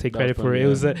don't want to take credit for it. Yeah. It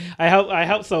was I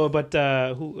helped someone, but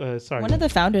sorry. One of the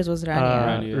founders was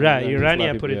Rania.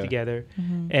 Rania put it together,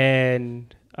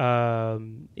 and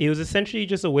it was essentially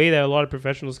just a way that a lot of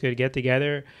professionals could get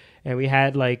together, and we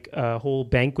had like a whole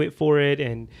banquet for it,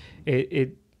 and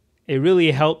it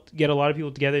really helped get a lot of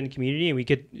people together in the community, and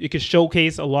it could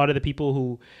showcase a lot of the people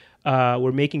who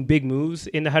were making big moves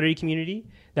in the Harari community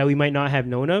that we might not have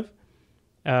known of.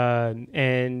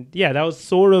 And yeah, that was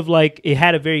sort of like, it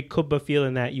had a very Kuba feel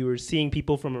in that you were seeing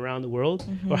people from around the world,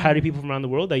 or Harari people from around the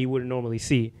world that you wouldn't normally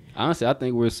see. Honestly, I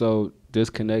think we're so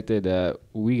disconnected that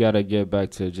we got to get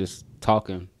back to just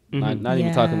talking. Not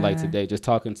even talking like today, just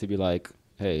talking to be like,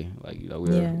 hey, like, you know,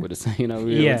 we're the same, you know,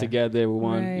 we're together, we're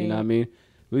one, you know what I mean?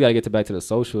 We got to get back to the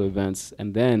social events,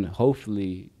 and then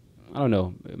hopefully, I don't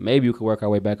know, maybe we could work our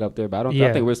way back up there, but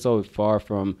I think we're so far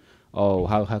from,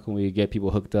 how can we get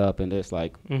people hooked up? And it's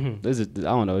like, this is, I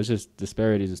don't know, it's just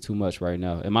disparities is too much right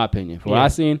now, in my opinion. From what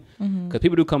I've seen, because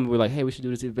people do come and be like, hey, we should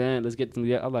do this event, let's get them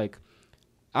together. I'm like,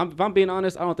 if I'm being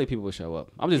honest, I don't think people will show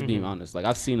up. I'm just being honest. Like,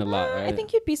 I've seen a lot, right? I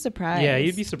think you'd be surprised. Yeah,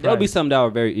 you'd be surprised. There'll be some that are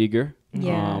very eager.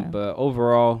 Yeah. But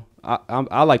overall,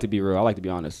 I like to be real. I like to be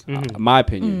honest. My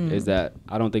opinion is that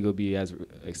I don't think it'll be as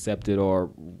accepted or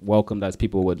welcomed as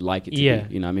people would like it to be.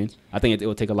 You know what I mean? I think it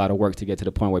will take a lot of work to get to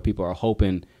the point where people are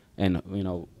hoping and, you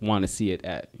know, want to see it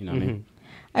at. You know what I mean?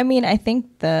 I mean, I think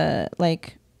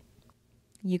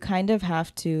you kind of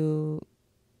have to,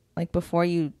 like, before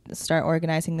you start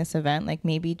organizing this event, like,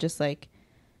 maybe just, like,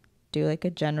 do, like, a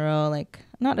general, like,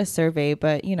 not a survey,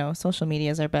 but, you know, social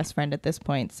media is our best friend at this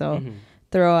point. So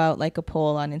throw out, like, a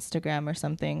poll on Instagram or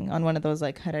something on one of those,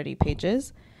 like, Harari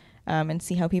pages, and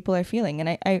see how people are feeling.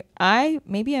 And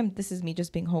this is me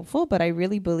just being hopeful, but I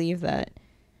really believe that,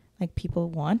 like, people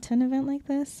want an event like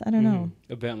this. I don't know.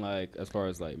 Event, like, as far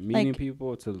as, like, meeting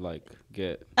people to, like,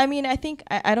 get. I mean, I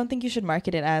don't think you should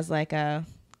market it as, like, a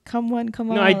come on.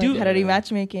 No, I do. Harari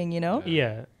matchmaking, you know?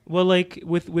 Yeah. Well, like,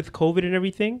 with COVID and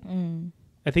everything,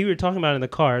 I think we were talking about in the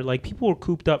car, like, people were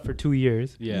cooped up for 2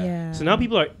 years. Yeah. So now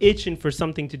people are itching for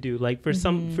something to do, like, for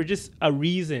just a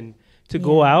reason to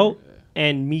go out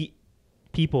and meet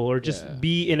people, or just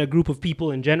be in a group of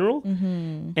people in general.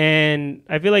 And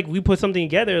I feel like we put something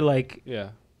together, like,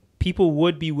 people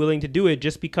would be willing to do it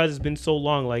just because it's been so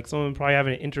long. Like, someone probably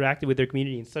haven't interacted with their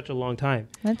community in such a long time.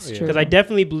 That's true. Because I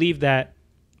definitely believe that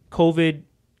COVID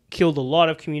killed a lot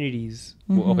of communities.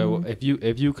 Well, okay, well,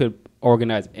 if you could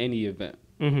organize any event,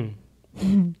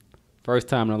 first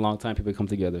time in a long time people come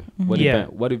together, what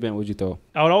event would you throw?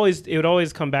 It would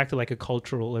always come back to, like, a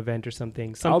cultural event or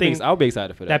something. I'll be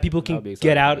excited for that. People can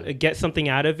get something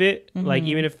out of it. Like,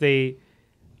 even if they,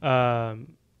 an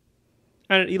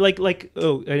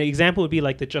example would be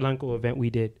like the Chalanco event we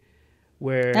did,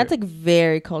 where that's, like,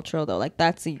 very cultural though. Like,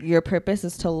 that's your purpose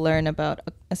is to learn about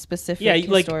a specific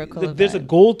historical event. There's a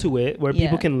goal to it where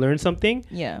people can learn something.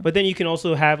 Yeah. But then you can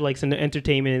also have, like, some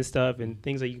entertainment and stuff and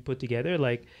things that you can put together,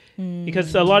 like,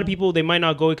 because a lot of people, they might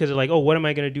not go because they're like, oh, what am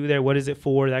I going to do there? What is it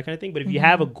for? That kind of thing. But if you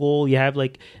have a goal, you have,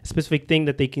 like, a specific thing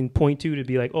that they can point to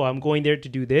be like, oh, I'm going there to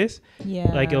do this.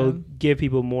 Yeah. Like, it'll give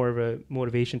people more of a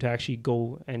motivation to actually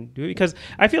go and do it. Because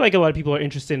I feel like a lot of people are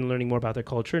interested in learning more about their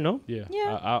culture, no? Yeah.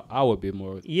 I would be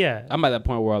more. Yeah. I'm at that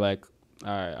point where, like, all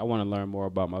right, I want to learn more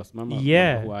about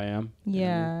who I am.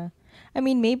 Yeah. I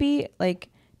mean, maybe, like,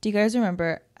 do you guys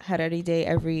remember Harari Day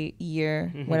every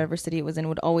year, whatever city it was in,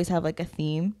 would always have, like, a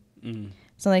theme?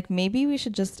 So, like, maybe we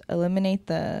should just eliminate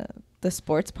the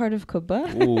sports part of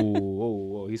Kuba.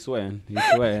 Ooh, he's sweating.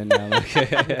 Now.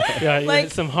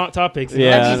 Like, some hot topics.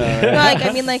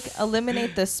 I mean, like,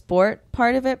 eliminate the sport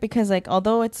part of it, because, like,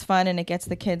 although it's fun and it gets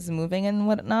the kids moving and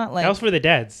whatnot, like, that was for the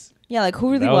dads. Yeah, like,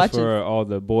 who really that watches? That was for all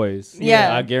the boys.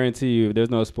 Yeah. I guarantee you, if there's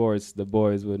no sports, the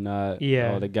boys would not,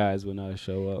 all the guys would not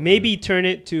show up. Maybe turn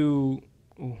it to,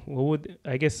 what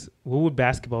would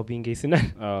basketball be in Gayson?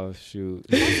 Oh, shoot.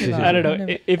 I don't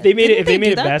know. If they made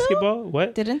it basketball,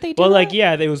 what? Didn't they do Well, that? like,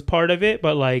 yeah, it was part of it,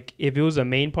 but, like, if it was a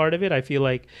main part of it, I feel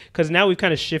like, because now we've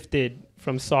kind of shifted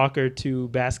from soccer to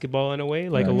basketball in a way.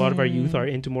 Like, a lot of our youth are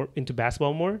into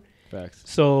basketball more. Facts.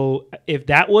 So if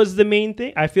that was the main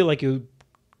thing, I feel like it would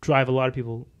drive a lot of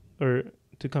people to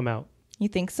come out. You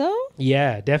think so?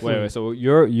 Yeah, definitely. Wait, so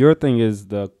your thing is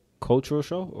the cultural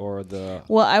show or the...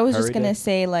 Well, I was just going to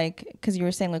say, like, because you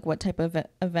were saying, like, what type of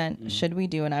event should we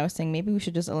do? And I was saying maybe we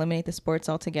should just eliminate the sports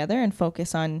altogether and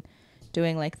focus on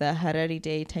doing, like, the Harari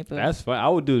Day type of... That's fun. I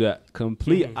would do that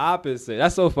complete opposite.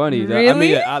 That's so funny.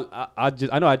 Really? I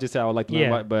know I just said I would like to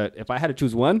learn, but if I had to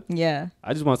choose one,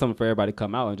 I just want something for everybody to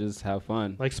come out and just have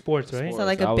fun. Like sports, right? So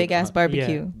like a big-ass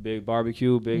barbecue. Yeah. Big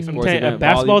barbecue, big sports event. A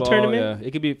basketball tournament? Yeah.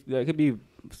 It could be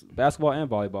basketball and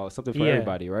volleyball. Something for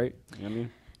everybody, right? You know what I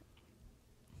mean?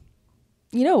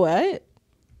 You know what?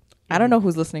 I don't know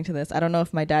who's listening to this. I don't know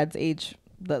if my dad's age,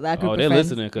 that group of friends. Oh, they're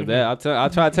listening because I'll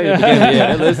try to tell you again.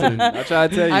 Yeah, they're listening. I'll try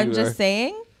to tell you. I'm just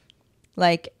saying,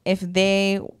 like, if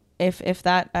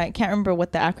that, I can't remember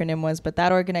what the acronym was, but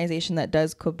that organization that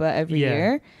does Kuba every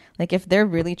year, like, if they're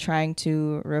really trying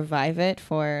to revive it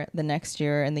for the next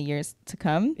year and the years to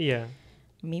come,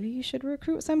 maybe you should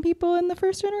recruit some people in the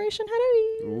first generation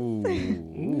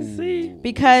Hararis. See?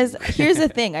 Because here's the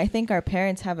thing. I think our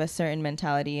parents have a certain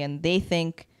mentality and they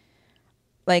think,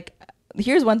 like,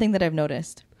 here's one thing that I've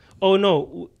noticed. Oh,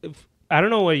 no. I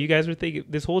don't know what you guys were thinking.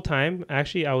 This whole time,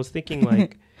 actually, I was thinking,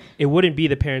 like, it wouldn't be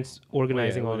the parents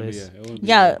organizing all this.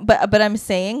 But I'm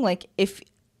saying, like,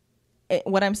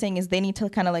 what I'm saying is they need to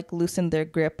kind of like loosen their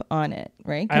grip on it,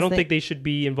 right? I don't think they should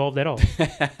be involved at all.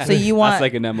 So you want... That's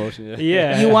like in that motion.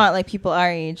 Yeah. You want like people our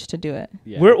age to do it.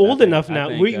 Yeah, we're old enough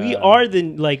now. We are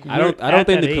the, like... I don't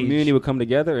think the community would come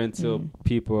together until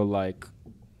people like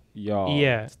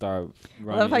y'all start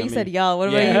running. I love how you said y'all. What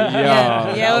about you?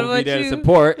 Yeah, what about you?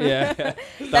 Support,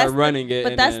 start running it.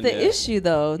 But that's the issue,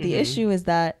 though. The issue is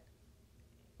that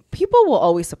people will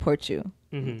always support you.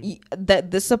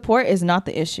 That the support is not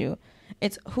the issue.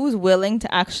 It's who's willing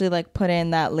to actually like put in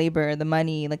that labor, the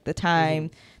money, like the time,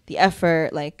 the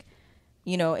effort. Like,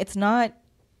 you know, it's not,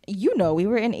 you know, we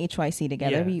were in HYC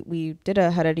together. We did a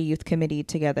Harari Youth Committee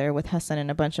together with Hassan and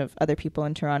a bunch of other people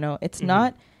in Toronto. It's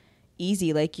not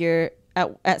easy. Like you're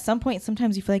at some point,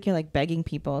 sometimes you feel like you're like begging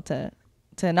people to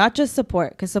not just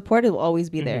support, because support will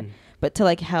always be there, but to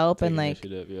like help and like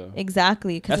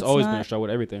exactly. That's always been a struggle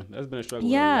with everything. That's been a struggle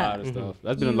with a lot of stuff.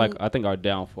 That's been like, I think, our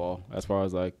downfall as far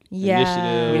as like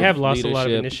initiative. We have lost a lot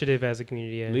of initiative as a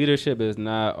community. Yeah. Leadership is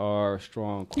not our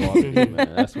strong quality, man.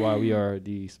 That's why we are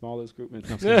the smallest group in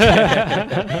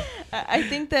I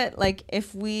think that like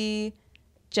if we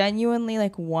genuinely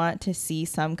like want to see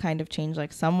some kind of change,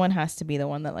 like someone has to be the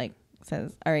one that like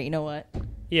says, all right, you know what?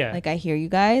 Yeah. Like I hear you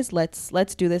guys.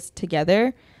 Let's do this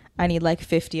together. I need like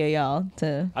 50 of y'all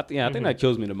to... I think that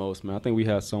kills me the most, man. I think we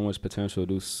have so much potential to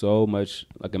do so much,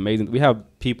 like amazing. We have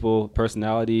people,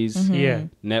 personalities,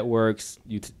 networks,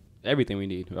 everything we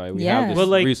need, right? We have this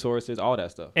resources, all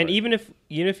that stuff. And right? even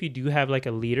if you do have like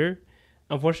a leader,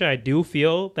 unfortunately, I do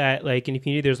feel that like in the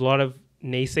community, there's a lot of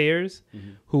naysayers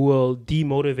who will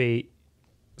demotivate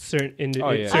certain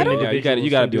individuals. You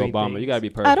got to be Obama. You got to be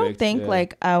perfect. I don't think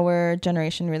like our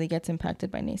generation really gets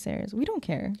impacted by naysayers. We don't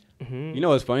care. You know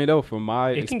what's funny though? From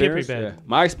my experience,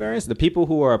 the people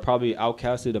who are probably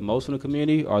outcasted the most from the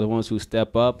community are the ones who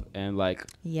step up and like,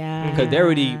 because they're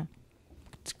already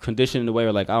conditioned in the way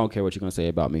where like, I don't care what you're gonna say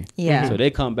about me. So they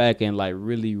come back and like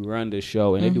really run the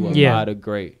show, and they do a lot of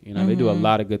great. You know, they do a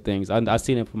lot of good things. I've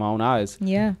seen it from my own eyes.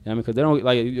 You know, because they don't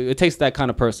like. It takes that kind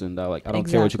of person that like, I don't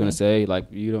care what you're gonna say. Like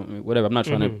you don't, whatever. I'm not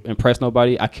trying to impress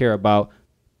nobody. I care about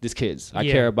these kids. I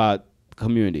care about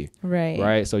community.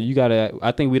 Right. So you gotta.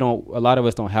 I think a lot of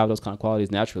us don't have those kind of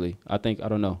qualities naturally. I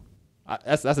don't know.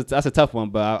 That's a tough one,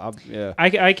 but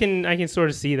I can sort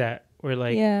of see that. We're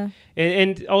like,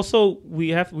 and also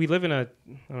we live in a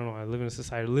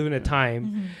society, live in a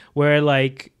time where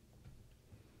like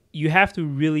you have to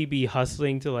really be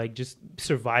hustling to like just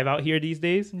survive out here these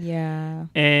days.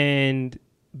 And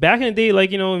back in the day,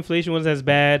 like, you know, inflation wasn't as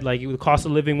bad, like the cost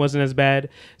of living wasn't as bad,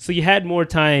 so you had more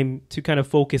time to kind of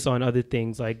focus on other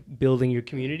things like building your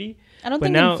community. I don't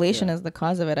think inflation is the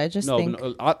cause of it. I just think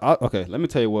okay, let me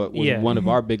tell you what was one of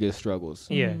our biggest struggles.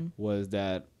 Was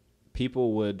that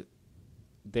people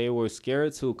they were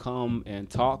scared to come and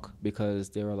talk because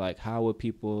they were like, how would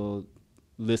people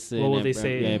listen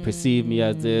and perceive me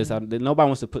as this? Nobody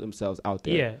wants to put themselves out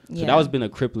there. So that has been a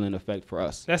crippling effect for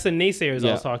us. That's the naysayers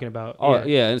I was talking about.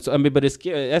 And so, I mean, but it's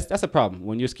scary. That's a problem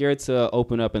when you're scared to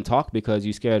open up and talk because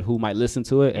you're scared who might listen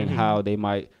to it and how they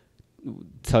might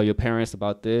tell your parents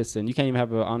about this, and you can't even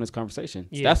have an honest conversation.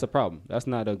 So that's a problem. That's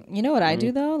not a... You know what I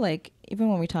do though? Like even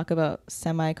when we talk about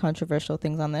semi-controversial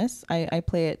things on this, I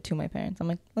play it to my parents. I'm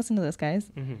like, listen to this,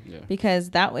 guys.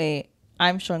 Because that way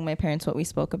I'm showing my parents what we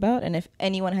spoke about, and if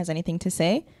anyone has anything to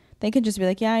say, they could just be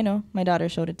like, yeah, I know, my daughter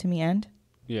showed it to me, and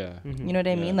you know what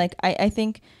I mean? Like I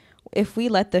think if we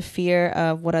let the fear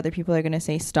of what other people are going to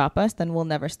say stop us, then we'll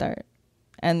never start.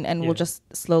 And we'll just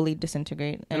slowly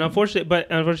disintegrate. And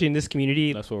unfortunately in this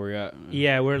community, that's where we're at.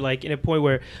 Yeah, we're like in a point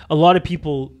where a lot of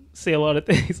people say a lot of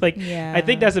things. Like, I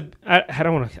think that's I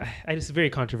don't want to. It's very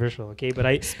controversial. Okay, but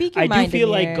I do feel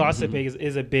like gossiping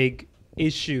is a big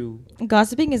issue.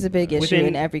 Gossiping is a big issue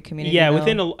in every community. Yeah,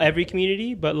 within every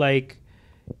community, but like,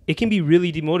 it can be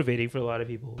really demotivating for a lot of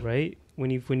people, right? When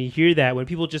you hear that, when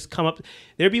people just come up,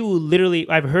 there are people who literally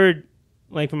I've heard.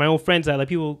 Like from my own friends, that like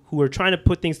people who are trying to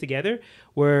put things together,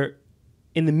 where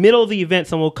in the middle of the event,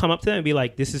 someone will come up to them and be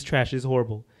like, "This is trash. This is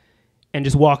horrible," and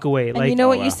just walk away. And like, you know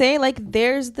what you say? Like,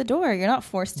 there's the door. You're not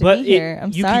forced to be here.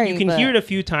 I'm sorry. You can hear it a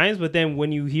few times, but then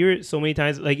when you hear it so many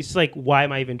times, like it's just like, why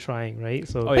am I even trying, right?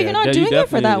 So, but you're not doing it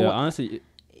for that. Honestly.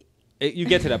 You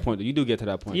get to that point. You do get to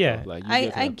that point. Yeah, like,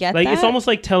 I get like that. It's almost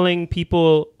like telling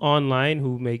people online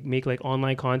who make like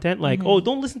online content, like, oh,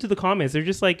 don't listen to the comments. They're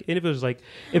just like individuals. Like,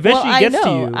 eventually gets to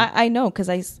you. I know, because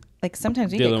I like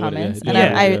sometimes we get comments, and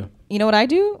I you know what I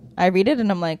do? I read it and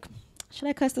I'm like, should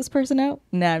I cuss this person out?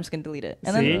 Nah, I'm just gonna delete it.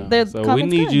 And then so we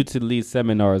need you to lead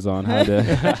seminars on how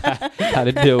to how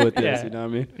to deal with this. You know what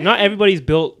I mean? Not everybody's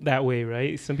built that way,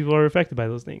 right? Some people are affected by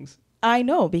those things. I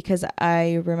know, because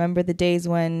I remember the days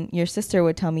when your sister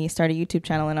would tell me start a YouTube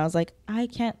channel, and I was like, I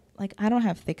can't, like, I don't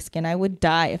have thick skin. I would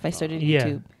die if I started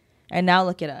YouTube. And now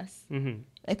look at us. Mm-hmm.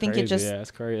 I think it just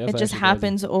it just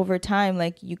happens over time.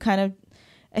 Like, you kind of,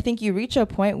 I think you reach a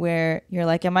point where you're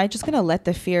like, am I just gonna let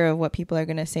the fear of what people are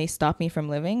gonna say stop me from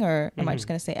living, or am I just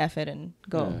gonna say F it and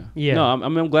go? Yeah. No,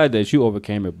 I'm glad that you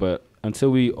overcame it, but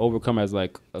until we overcome as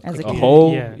like a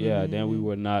whole, then we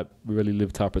would not really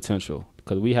live to our potential.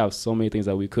 Because we have so many things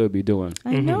that we could be doing.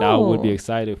 I know. That I would be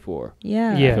excited for.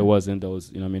 Yeah. If it wasn't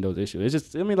those, those issues.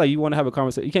 It's just, like, you want to have a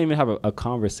conversation. You can't even have a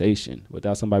conversation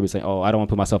without somebody saying, "Oh, I don't want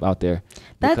to put myself out there."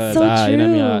 That's because so true. I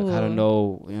don't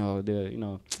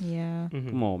know, Yeah.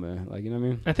 Come on, man. Like, you know what I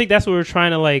mean? I think that's what we're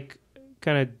trying to like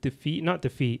kind of not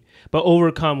defeat, but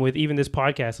overcome with even this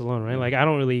podcast alone, right? Like, I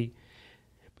don't really.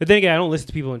 But then again, I don't listen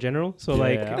to people in general, so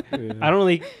I don't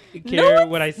really care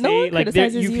what I say. No one like,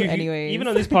 criticizes you anyways. Even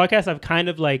on this podcast, I've kind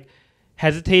of like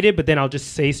hesitated, but then I'll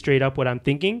just say straight up what I'm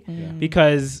thinking,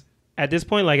 because at this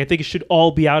point, like, I think it should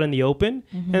all be out in the open,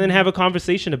 and then have a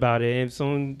conversation about it. And if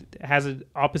someone has an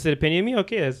opposite opinion of me,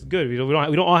 okay, that's good. We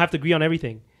don't all have to agree on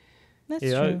everything. That's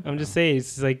true. I'm just saying,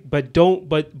 it's like, but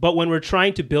when we're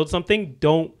trying to build something,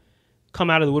 don't come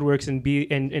out of the woodworks and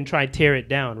try and tear it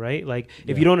down, right? Like,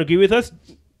 if you don't agree with us,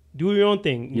 do your own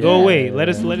thing. Go away. Let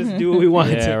us do what we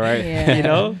want. Yeah, right.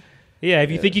 Yeah. If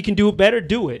you think you can do it better,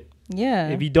 do it. Yeah.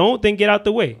 If you don't, then get out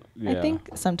the way. I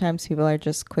think sometimes people are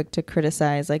just quick to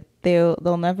criticize. Like,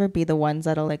 they'll never be the ones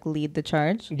that'll like lead the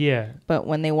charge. Yeah. But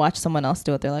when they watch someone else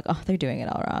do it, they're like, oh, they're doing it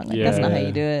all wrong. Like, that's not how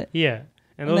you do it. Yeah.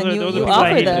 And those are people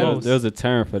I hate the most. There's a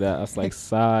term for that. That's like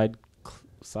sidearm.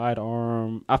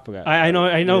 I forgot. I know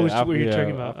what you're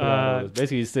talking about.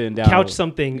 Basically sitting down. Couch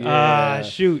something.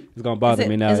 Shoot. It's gonna bother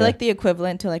me now. Is it like the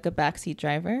equivalent to like a backseat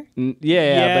driver? But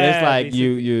it's like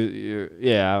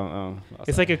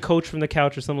it's like a coach from the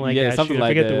couch or something like that. Something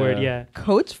like I forget that, the word. Yeah.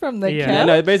 Coach from the couch. Yeah,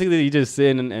 no, basically you just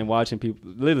sitting and watching people.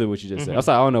 Literally what you just said. I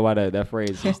don't know why that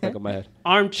phrase just stuck in my head.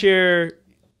 Armchair.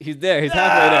 He's there. He's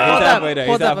halfway there.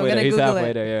 He's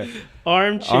halfway there. Yeah.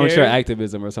 Armchair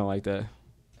activism or something like that.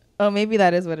 Oh, maybe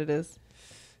that is what it is.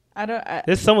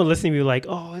 There's someone listening to me like,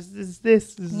 oh, is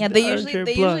this? Yeah, they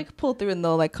usually pull through and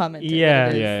they'll like comment.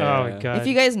 Yeah. Oh my god. If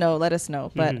you guys know, let us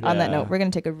know. But on that note, we're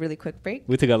gonna take a really quick break.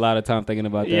 We took a lot of time thinking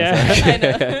about that.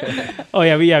 Yeah. I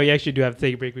know. We actually do have to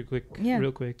take a break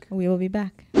real quick. We will be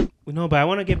back. No, but I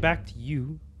want to get back to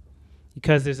you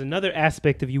because there's another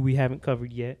aspect of you we haven't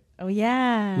covered yet. Oh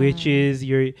yeah. Which is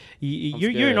you're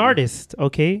an artist,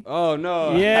 okay? Oh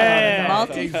no. Yeah.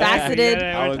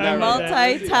 Multifaceted,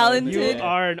 multi-talented. You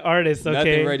are an artist, okay?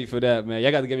 Nothing ready for that, man.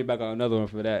 Y'all got to get me back on another one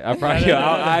for that.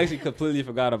 I actually completely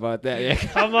forgot about that. Yeah.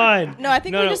 Come on. No, I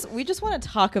think we just want to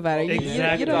talk about it.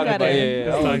 Exactly. You don't got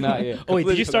it. Oh wait,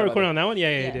 did you start recording on that one?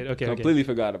 Yeah, you did. Okay. Completely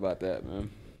forgot about that, man.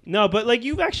 No, but like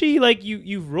you've actually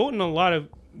you've written a lot of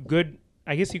good.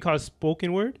 I guess you call it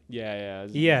spoken word. Yeah.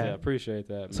 Appreciate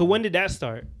that, man. So when did that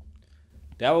start?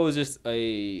 That was just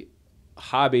a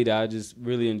hobby that I just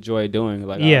really enjoyed doing.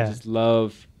 Like, I just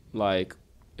love, like,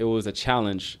 it was a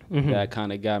challenge that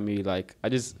kind of got me, like, I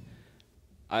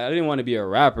didn't want to be a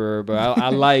rapper, but I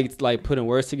liked, like, putting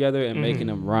words together and making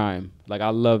them rhyme. Like, I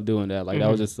love doing that. Like,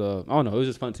 that was just, I don't know, it was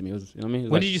just fun to me. It was, you know what I mean?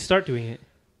 When did you start doing it?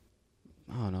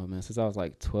 I don't know, man. Since I was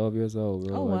like 12 years old.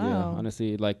 Bro. Oh, like, wow. Yeah,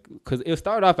 honestly, like, because it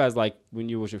started off as like when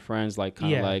you were with your friends, like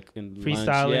kind of like in freestyling.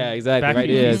 lunch. Yeah, exactly. Right.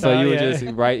 Yeah. So you would just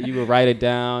write it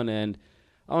down, and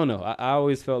I don't know. I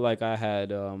always felt like I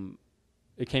had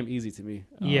it came easy to me.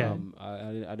 Yeah.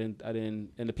 I didn't,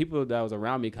 and the people that was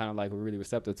around me kind of like were really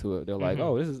receptive to it. They're like,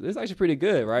 oh, this is actually pretty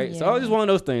good, right? Yeah. So it was just one of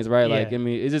those things, right? Yeah. Like, I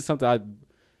mean, it's just something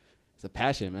it's a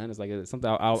passion, man. It's like it's something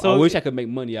I wish I could make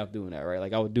money off doing that, right?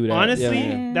 Like I would do that.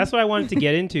 Honestly, that's what I wanted to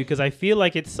get into because I feel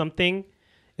like it's something,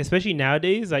 especially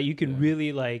nowadays, that you can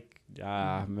really like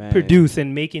produce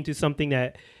and make into something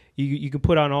that you can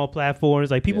put on all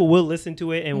platforms. Like people will listen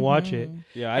to it and watch it.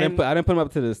 Yeah, I didn't put them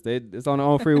up to this. It's on their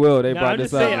own free will. They brought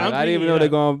this up. I didn't even know they're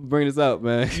gonna bring this up,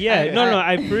 man. Yeah, no.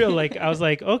 I feel like I was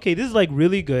like, okay, this is like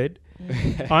really good.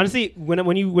 Honestly,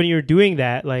 when you're doing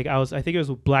that, like I think it was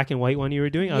a black and white one you were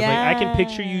doing. I was like, I can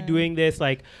picture you doing this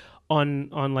like on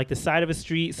like the side of a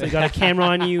street. So you got a camera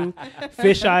on you,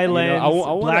 fisheye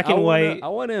lens, black and white. I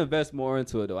want to invest more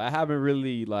into it though. I haven't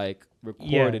really like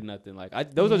recorded nothing.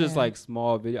 Like those are just like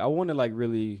small videos. I want to like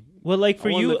really like for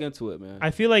you look into it, man.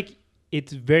 I feel like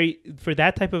it's very for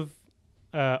that type of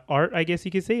art. I guess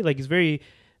you could say like it's very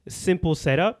simple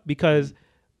setup because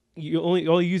you're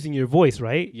only using your voice,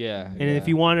 right? Yeah. And if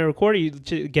you want to record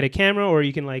it, you get a camera or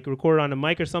you can like record it on a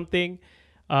mic or something.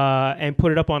 And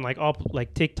put it up on like all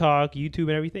like TikTok, YouTube,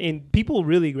 and everything, and people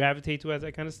really gravitate towards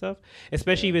that kind of stuff,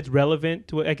 especially if it's relevant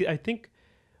to it. I think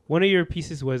one of your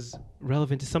pieces was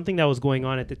relevant to something that was going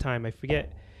on at the time. I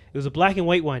forget. It was a black and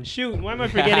white one. Shoot, why am I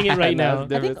forgetting it right now?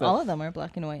 I think all of them are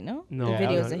black and white. No, the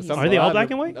videos. Are they all black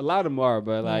and white? A lot of them are,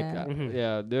 but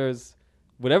like there's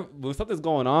whatever when something's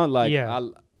going on. Like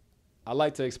I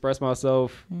like to express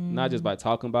myself, not just by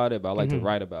talking about it, but I like to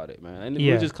write about it, man. And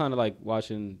we're just kind of like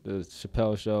watching the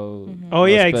Chappelle show. Oh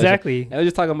yeah, exactly. And we're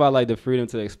just talking about like the freedom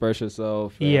to express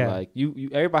yourself. And like you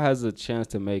everybody has a chance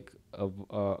to make an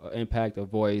impact, a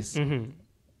voice,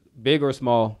 big or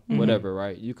small, whatever,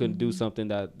 right? You can do something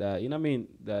that you know what I mean,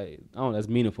 that's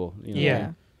meaningful. You know what I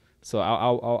mean? So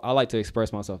I like to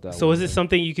express myself that way. So is it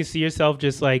something you can see yourself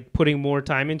just like putting more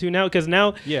time into now? Because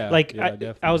now,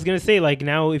 I was gonna say like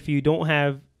now if you don't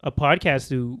have a podcast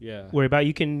to worry about,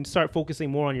 you can start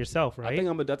focusing more on yourself, right? I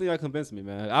think that convinced me,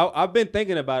 man. I've been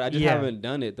thinking about it. I just haven't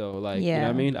done it though. Like you know what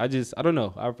I mean? I don't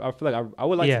know. I feel like I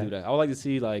would like to do that. I would like to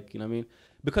see like you know what I mean?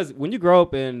 Because when you grow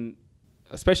up in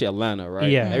especially Atlanta,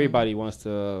 right? Yeah. Everybody wants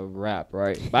to rap,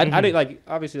 right? But I didn't like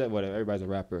obviously whatever. Everybody's a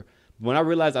rapper. When I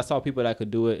realized I saw people that could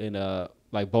do it in a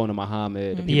like Bona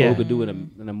Muhammad, and people who could do it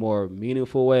in a more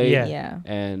meaningful way,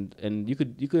 and you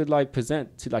could like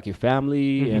present to like your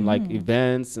family and like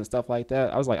events and stuff like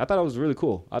that. I thought it was really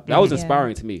cool. That was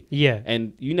inspiring to me. Yeah,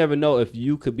 and you never know if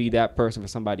you could be that person for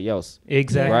somebody else.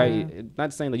 Exactly, right?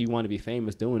 Not saying that you want to be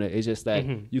famous doing it. It's just that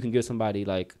you can give somebody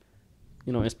like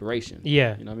you know inspiration.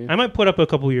 Yeah, you know what I mean. I might put up a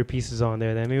couple of your pieces on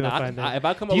there. Then maybe I'll find that. If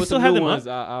I come up with some new ones,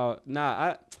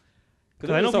 Cause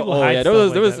I know people hide there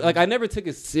was like I never took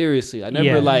it seriously. I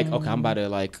never like okay I'm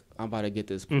about to get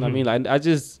this. I mean like I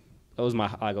just it was my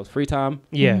like it was free time.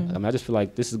 Yeah. I mean I just feel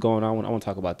like this is going on. I want to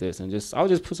talk about this and I'll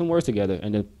just put some words together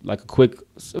and then like a quick.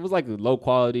 It was like a low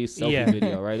quality selfie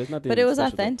video, right? There's nothing. But it was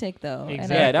authentic though.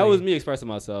 Exactly. Yeah, that was me expressing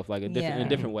myself like in a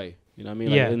different way. You know what I mean?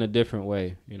 Like in a different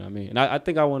way. You know what I mean? And I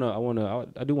think I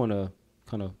do want to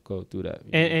kind of go through that.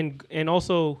 And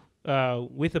also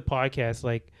with the podcast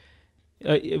like.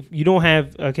 If you don't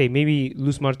have maybe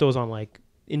Loose Merto is on like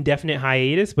indefinite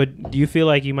hiatus, but do you feel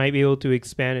like you might be able to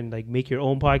expand and like make your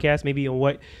own podcast, maybe on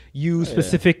what you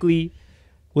specifically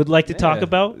would like to talk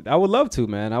about? I would love to,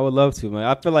 man.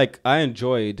 I feel like I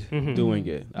enjoyed doing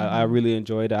it. I really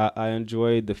enjoyed it. I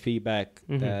enjoyed the feedback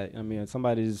that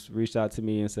somebody just reached out to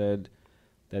me and said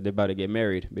that they're about to get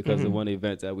married because of one of the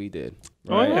events that we did.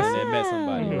 Right? And they met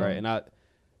somebody, right? And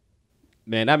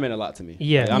man, that meant a lot to me.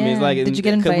 Yeah, I mean, it's like did you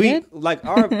get invited?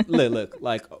 Look,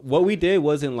 like what we did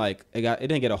wasn't like it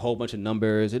didn't get a whole bunch of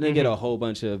numbers. It didn't get a whole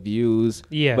bunch of views.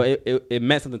 Yeah, but it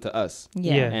meant something to us.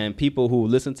 Yeah, and people who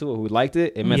listened to it, who liked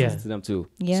it, it meant something to them too.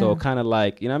 Yeah, so kind of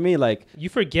like you know what I mean, like you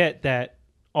forget that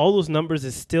all those numbers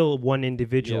is still one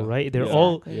individual, right? They're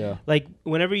all like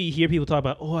whenever you hear people talk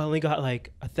about, oh, I only got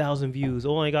like 1,000 views,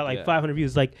 oh, I only got like 500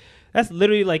 views, like. That's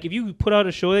literally like if you put out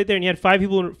a show right there and you had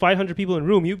 500 people in a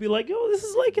room, you'd be like, "Yo, this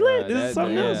is like lit. This is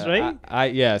something else,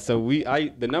 right?" So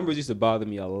the numbers used to bother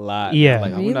me a lot. Yeah,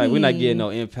 like really? we're not getting no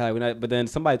impact. But then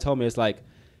somebody told me it's like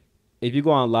if you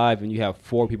go on live and you have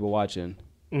 4 people watching,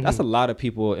 that's a lot of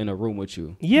people in a room with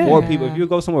you. Yeah, 4 people. If you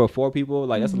go somewhere with 4 people,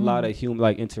 like that's a lot of human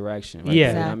like interaction. Right? Yeah,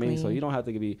 you know what I mean. So you don't have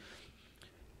to be.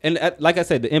 And like I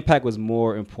said, the impact was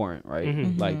more important,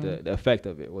 right? Like the effect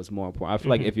of it was more important. I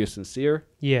feel like if you're sincere,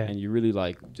 and you really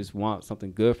like just want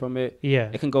something good from it,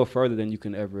 it can go further than you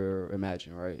can ever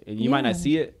imagine, right? And you might not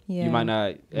see it, you might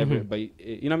not ever, but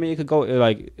you know what I mean. It could go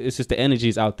like it's just the energy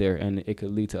is out there, and it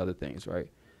could lead to other things, right?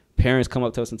 parents come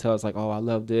up to us and tell us like, oh, I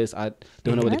love this. I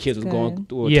don't know what the kids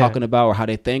was talking about or how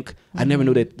they think. I never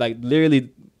knew that. Like literally,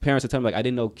 parents are telling me like, I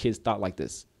didn't know kids thought like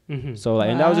this. So like,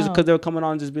 and that was just because they were coming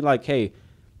on and just be like, hey,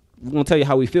 we're gonna tell you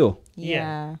how we feel.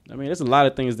 Yeah. I mean, there's a lot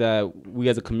of things that we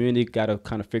as a community got to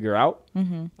kind of figure out.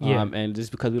 And just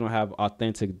because we don't have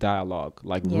authentic dialogue,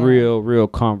 like real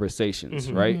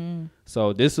conversations, right?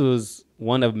 So this was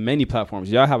one of many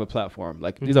platforms. Y'all have a platform.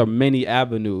 Like these are many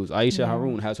avenues. Aisha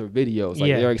Haroon has her videos.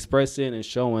 Like they're expressing and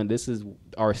showing this is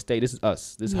our state. This is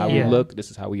us. This is how we look.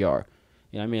 This is how we are.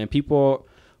 You know what I mean? And people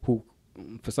who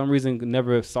for some reason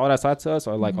never saw that side to us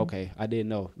are like, okay, I didn't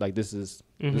know. Like this is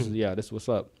this is what's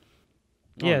up.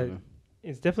 Yeah.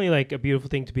 It's definitely like a beautiful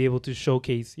thing to be able to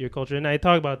showcase your culture. And I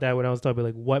talked about that when I was talking about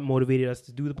like what motivated us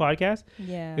to do the podcast.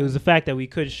 Yeah. It was the fact that we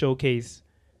could showcase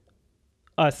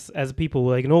us as people.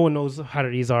 Like no one knows how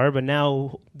Hararis are, but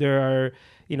now there are,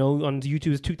 you know, on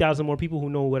YouTube 2,000 more people who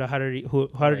know what a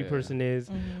Harari person is,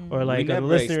 or like on the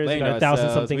listeners, we got 1,000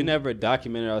 something. We never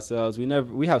documented ourselves.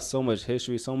 We have so much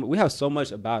history. We have so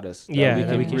much about us.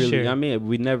 That we can really share. I mean,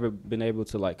 we never been able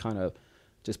to like kind of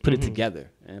just put it together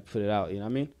and put it out. You know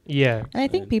what I mean? Yeah. And I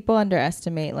think people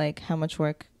underestimate like how much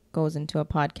work goes into a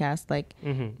podcast. Like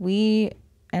we,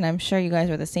 and I'm sure you guys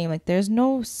are the same. Like there's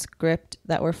no script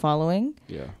that we're following.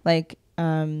 Yeah. Like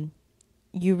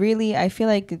you really, I feel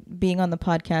like being on the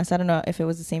podcast, I don't know if it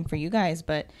was the same for you guys,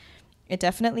 but it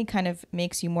definitely kind of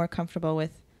makes you more comfortable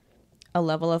with a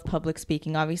level of public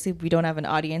speaking. Obviously, we don't have an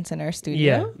audience in our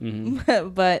studio,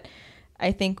 but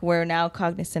I think we're now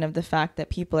cognizant of the fact that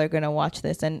people are going to watch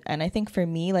this. And I think for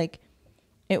me, like,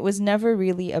 it was never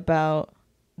really about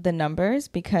the numbers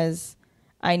because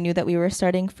I knew that we were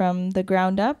starting from the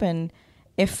ground up. And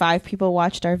if 5 people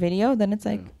watched our video, then it's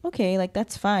like, okay, like,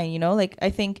 that's fine. You know, like, I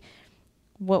think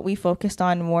what we focused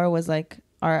on more was like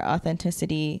our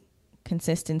authenticity,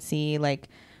 consistency. Like,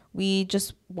 we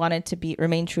just wanted to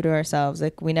remain true to ourselves.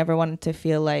 Like, we never wanted to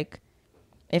feel like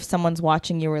if someone's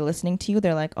watching you or listening to you,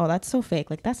 they're like, oh, that's so fake.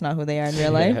 Like, that's not who they are in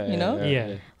real life, you know?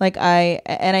 Yeah. Like,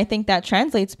 I think that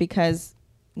translates because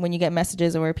when you get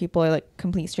messages where people are like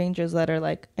complete strangers that are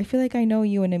like, I feel like I know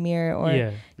you in a mirror, or,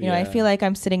 you know, I feel like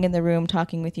I'm sitting in the room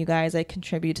talking with you guys. I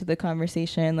contribute to the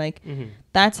conversation. Like,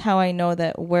 that's how I know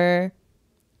that we're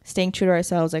staying true to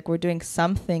ourselves. Like, we're doing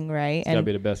something right. It's gotta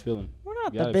be the best feeling. We're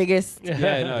not the biggest, you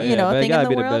know, thing in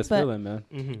the world, but feeling, man.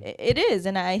 It is.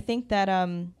 And I think that,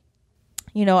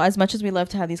 you know, as much as we love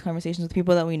to have these conversations with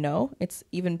people that we know, it's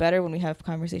even better when we have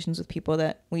conversations with people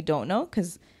that we don't know,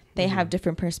 because they have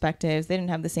different perspectives. They didn't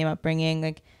have the same upbringing.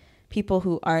 Like, people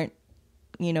who aren't,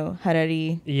 you know,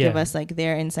 Harari give us like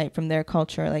their insight from their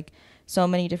culture. Like, so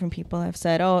many different people have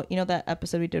said, oh, you know, that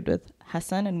episode we did with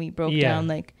Hassan and we broke down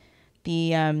like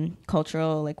the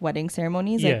cultural like wedding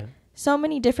ceremonies. Like, so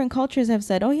many different cultures have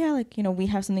said, oh yeah, like, you know, we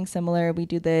have something similar. We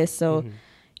do this. So,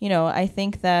 you know, I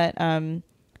think that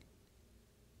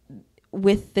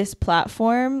with this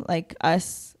platform, like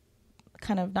us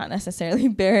kind of not necessarily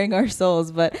bearing our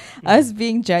souls, but us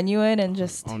being genuine and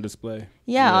just on display.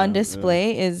 On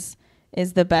display is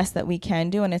the best that we can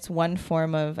do. And it's one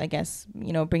form of, I guess,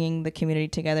 you know, bringing the community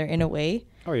together in a way.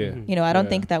 Oh yeah. You know, I don't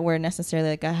think that we're necessarily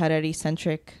like a Harari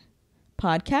centric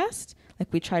podcast.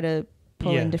 Like, we try to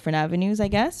pull in different avenues, I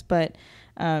guess. But,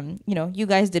 you know, you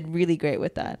guys did really great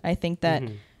with that. I think that,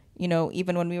 you know,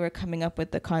 even when we were coming up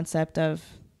with the concept of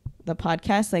the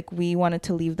podcast, like, we wanted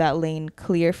to leave that lane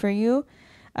clear for you,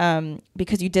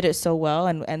 because you did it so well,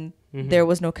 and there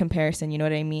was no comparison, you know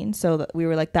what I mean? So we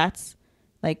were like, that's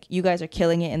like, you guys are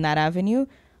killing it in that avenue.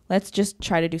 Let's just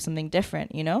try to do something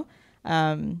different, you know?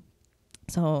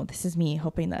 So this is me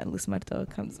hoping that Loose Merto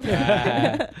comes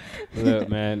back. Look,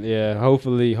 man,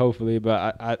 hopefully.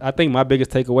 But I think my biggest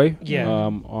takeaway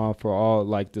for all,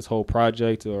 like, this whole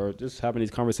project or just having these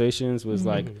conversations was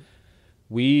like,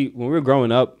 when we were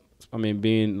growing up, I mean,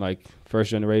 being like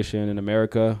first generation in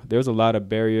America, there was a lot of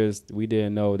barriers we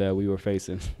didn't know that we were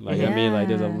facing. Like, I mean, like,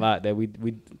 there's a lot that we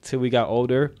till we got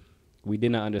older, we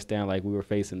did not understand, like, we were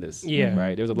facing this.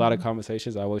 Right. There was a lot of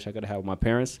conversations I wish I could have had with my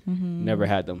parents. Never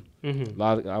had them.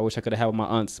 I wish I could have had with my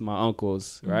aunts, my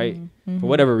uncles, right? For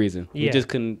whatever reason. We just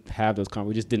couldn't have those conversations.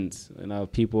 We just didn't. You know,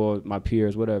 people, my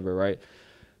peers, whatever, right?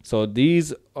 So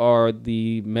these are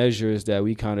the measures that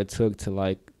we kind of took to,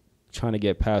 like, trying to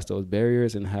get past those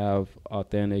barriers and have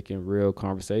authentic and real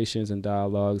conversations and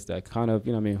dialogues that kind of,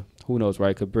 you know what I mean, who knows,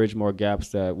 right, could bridge more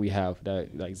gaps that we have that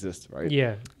exist, right?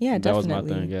 Yeah, that definitely. Was my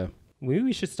thing, Maybe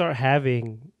we should start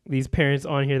having these parents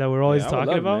on here that we're always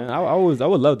talking about. I would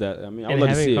love that. I mean, I would love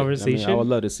to see it. I would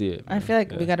love to see it. I feel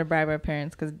like we got to bribe our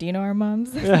parents, because do you know our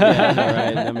moms?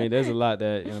 Right. I mean, there's a lot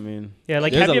that, you know what I mean? Yeah,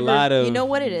 like, there's a lot of... You know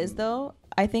what it is, though?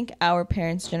 I think our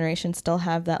parents' generation still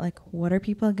have that, like, what are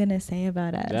people going to say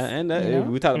about us?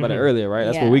 We talked about it earlier, right?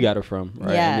 That's where we got it from,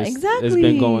 right? Yeah, exactly. It's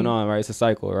been going on, right? It's a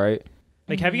cycle, right?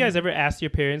 Like, have you guys ever asked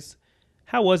your parents,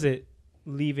 how was it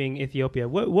leaving Ethiopia?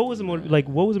 What was the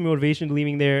what was the motivation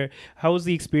leaving there? How was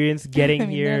the experience getting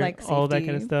here? Like all that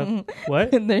kind of stuff.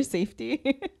 What? Their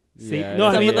safety. Yeah, no,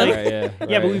 I mean, like, right.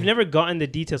 But we've never gotten the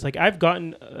details. Like, I've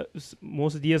gotten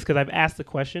most of the details because I've asked the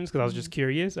questions because I was just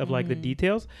curious of like the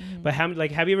details. But have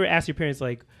you ever asked your parents,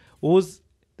 like, what was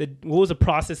the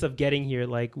process of getting here?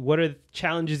 Like, what are the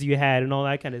challenges you had and all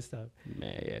that kind of stuff?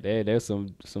 Man, yeah, there's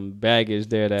some baggage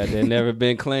there that they've never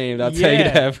been claimed. I'll tell you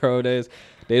that, bro.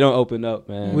 They don't open up,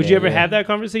 man. Would you ever have that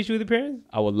conversation with your parents?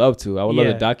 I would love to. I would love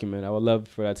to document. I would love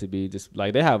for that to be just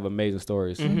like, they have amazing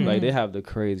stories. Like, they have the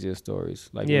craziest stories.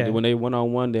 Like, when they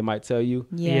one-on-one, they might tell you.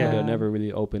 They'll never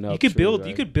really open up. You could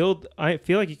build. I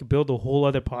feel like you could build a whole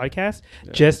other podcast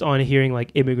just on hearing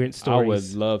like immigrant stories. I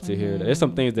would love to hear that. There's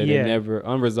some things that they never,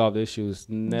 unresolved issues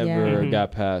never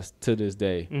got past to this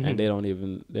day, and they don't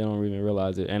even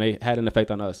realize it, and they had an effect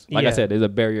on us. Like I said, there's a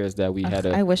barriers that we had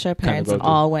to. I wish our parents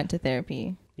all went to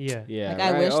therapy. Yeah. Like,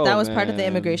 I wish that was part of the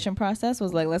immigration process.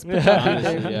 Was like, let's put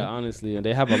that honestly, and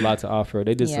they have a lot to offer.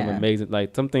 They did some amazing,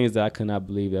 like, some things that I could not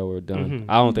believe that were done.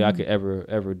 I don't think I could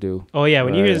ever do. Oh yeah,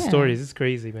 when you hear the stories, it's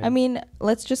crazy, man. I mean,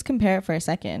 let's just compare it for a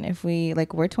second. If we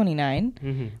we're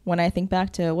 29. When I think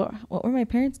back to what were my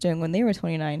parents doing when they were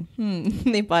 29?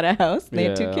 They bought a house. They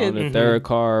had 2 kids. On the third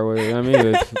car.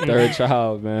 Third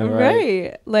child, man.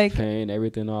 Right. Like, paying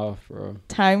everything off, bro.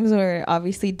 Times were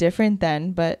obviously different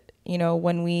then, but you know,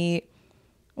 when we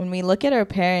look at our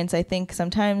parents, I think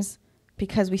sometimes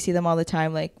because we see them all the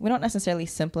time, like, we don't necessarily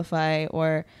simplify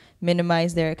or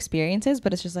minimize their experiences,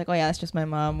 but it's just like, oh yeah, that's just my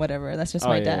mom, whatever, that's just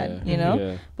my dad, you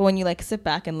know? But when you like sit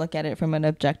back and look at it from an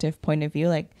objective point of view,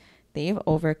 like, they've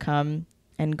overcome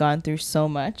and gone through so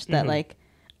much that like,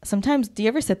 sometimes do you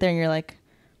ever sit there and you're like,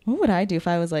 what would I do if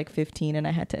I was like 15 and I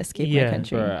had to escape my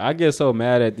country? Bro, I get so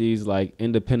mad at these like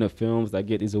independent films that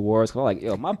get these awards. I'm like,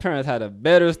 yo, my parents had a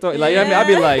better story. Like, I mean, I'd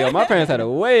be like, yo, my parents had a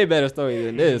way better story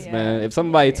than this, man. If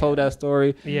somebody told that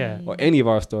story, or any of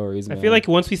our stories, I feel like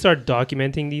once we start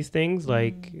documenting these things,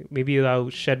 like, maybe that'll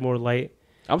shed more light.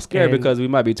 I'm scared because we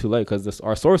might be too late because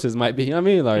our sources might be, you know what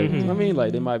I mean? Like, I mean,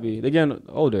 like, they're getting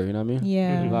older, you know what I mean?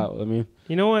 Yeah. I mean,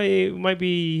 you know what? You might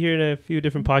be hearing a few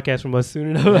different podcasts from us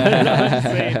soon enough. I'm just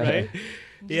saying, right?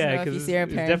 Yeah, because it's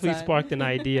definitely sparked an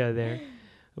idea there.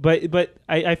 But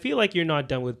I feel like you're not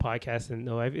done with podcasting,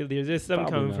 though. I feel there's something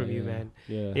coming from you, man.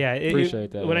 Yeah.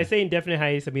 Appreciate that. When I say indefinite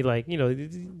hiatus, I mean, like, you know,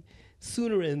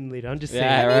 sooner than later. I'm just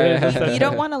saying. Right? You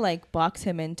don't want to like box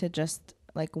him into just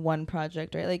like one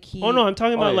project, right? Like I'm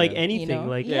talking about like anything, you know?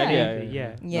 Like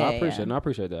anything. No, I appreciate that. I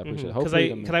appreciate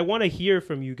it. Because I want to hear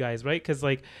from you guys, right? Because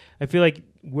like I feel like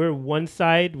we're one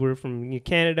side, we're from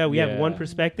Canada, we have one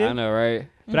perspective. I know, right?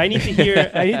 But I need to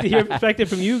hear perspective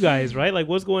from you guys, right? Like,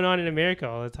 what's going on in America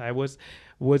all the time?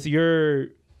 What's your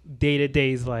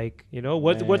day-to-days like? You know,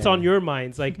 what's on your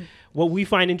minds? Like, what we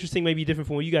find interesting may be different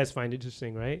from what you guys find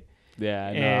interesting, right?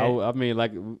 Yeah, no, I mean,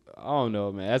 like, I don't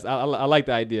know, man. I like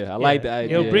the idea. I like the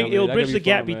idea. It'll bridge the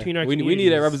gap between our communities. We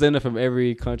need a representative from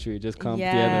every country. Just come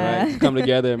together, right? Come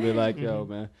together and be like, yo,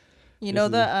 man. You know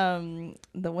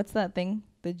the what's that thing?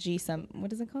 The G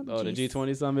what is it called? The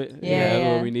G20 summit. Yeah, that's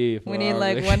what we need. We need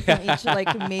like one from each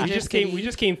like major city. We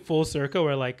just came full circle.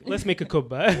 We're like, let's make a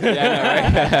kubba.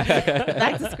 Right?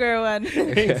 Back to square one.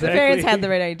 Exactly. The parents had the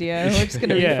right idea. We're just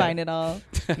gonna refine it all.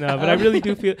 No, but I really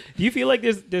do feel. Do you feel like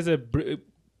there's a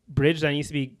bridge that needs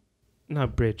to be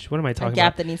not bridge? What am I talking about? A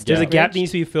gap that needs to. There's a gap that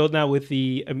needs to be filled now with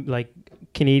the like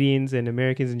Canadians and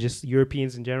Americans and just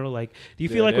Europeans in general. Like, do you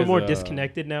feel like we're more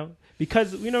disconnected now?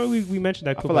 Because, you know, we mentioned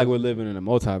that. I feel like we're living in a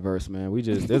multiverse, man.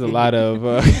 There's a lot of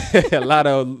a lot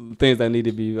of things that need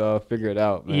to be figured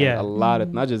out, man. Yeah. A lot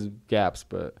of, not just gaps,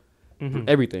 but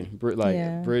everything.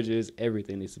 Bridges,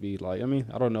 everything needs to be like, I mean,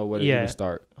 I don't know where to even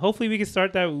start. Hopefully we can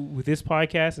start that with this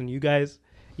podcast and you guys,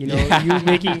 you know, you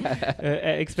making,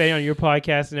 expanding on your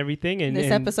podcast and everything. And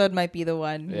this episode might be the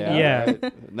one. Yeah.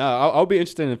 No, I'll be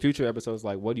interested in future episodes.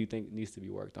 Like, what do you think needs to be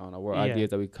worked on, or what ideas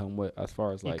that we come with as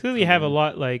far as like. You clearly have a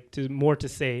lot more to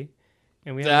say,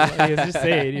 and we have to just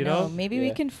say it. You know, maybe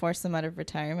we can force them out of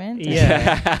retirement.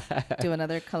 Yeah. Do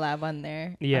another collab on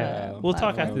there. Yeah. We'll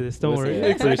talk after this. Don't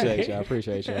worry.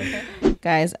 Appreciate you.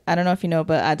 Guys, I don't know if you know,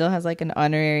 but Adel has like an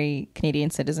honorary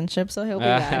Canadian citizenship, so he'll be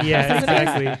back. Yeah,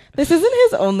 exactly. This isn't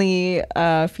his only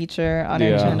feature on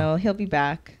our channel. He'll be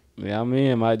back. Yeah, I mean,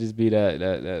 it might just be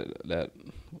that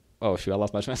Oh shoot! I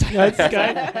lost my train of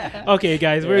thought. Okay,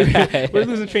 guys, we're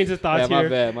losing trains of thoughts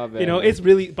here. My bad. You know, it's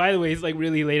really. By the way, it's like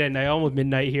really late at night, almost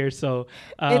midnight here. So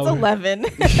it's 11.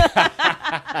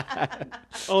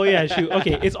 Oh yeah, shoot.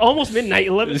 Okay, it's almost midnight.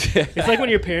 11. It's like when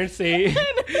your parents say,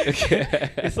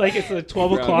 it's like it's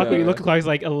 12 o'clock when you look at the clock. It's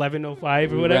like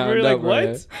 11:05 or whatever. Like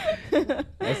what?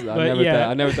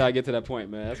 I never thought I'd get to that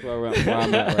point, man. That's where I'm at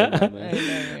right now,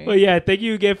 man. But yeah, thank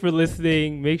you again for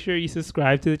listening. Make sure you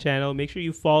subscribe to the channel. Make sure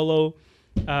you follow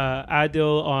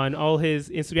Adel on all his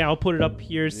Instagram. I'll put it up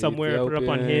here somewhere. I'll put it up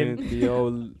on him. I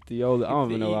don't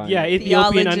even know why. Yeah,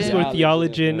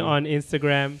 Ethiopian_theologian on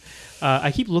Instagram.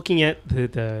 I keep looking at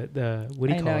the what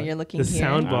do you call it? You're looking the here.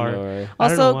 sound bar.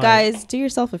 Also, guys, do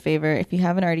yourself a favor. If you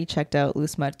haven't already checked out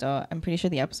Loose Merto, I'm pretty sure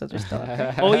the episodes are still up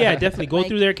there. Oh yeah, definitely go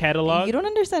through their catalog. You don't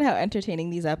understand how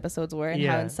entertaining these episodes were and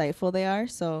how insightful they are.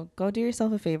 So go do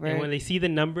yourself a favor. And when they see the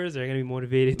numbers, they're gonna be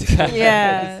motivated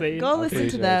to go listen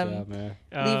to them.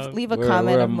 Leave a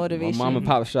comment of motivation. A mom and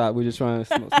pop shop. We're just trying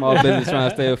small business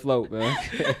trying to stay afloat, man.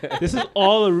 This is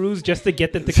all a ruse just to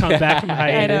get them to come back from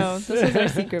hiatus. I know. This is our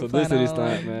secret plan.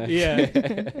 Stunt, man. Yeah.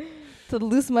 To the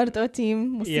Loose Merto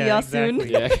team. We'll see y'all soon.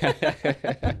 Yeah.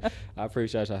 I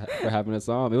appreciate you for having us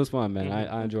on. It was fun, man.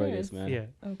 I enjoyed this, man. Yeah.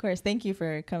 Of course. Thank you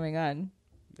for coming on.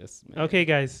 Yes, man. Okay,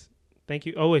 guys. Thank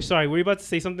you. Oh, wait. Sorry. Were you about to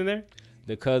say something there?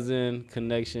 The cousin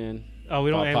connection. Oh,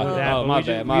 we don't end with that. Oh, my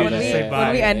bad. When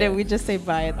we end it, we just say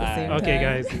bye at the same time. Okay,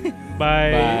 guys.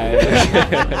 Bye.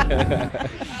 Bye.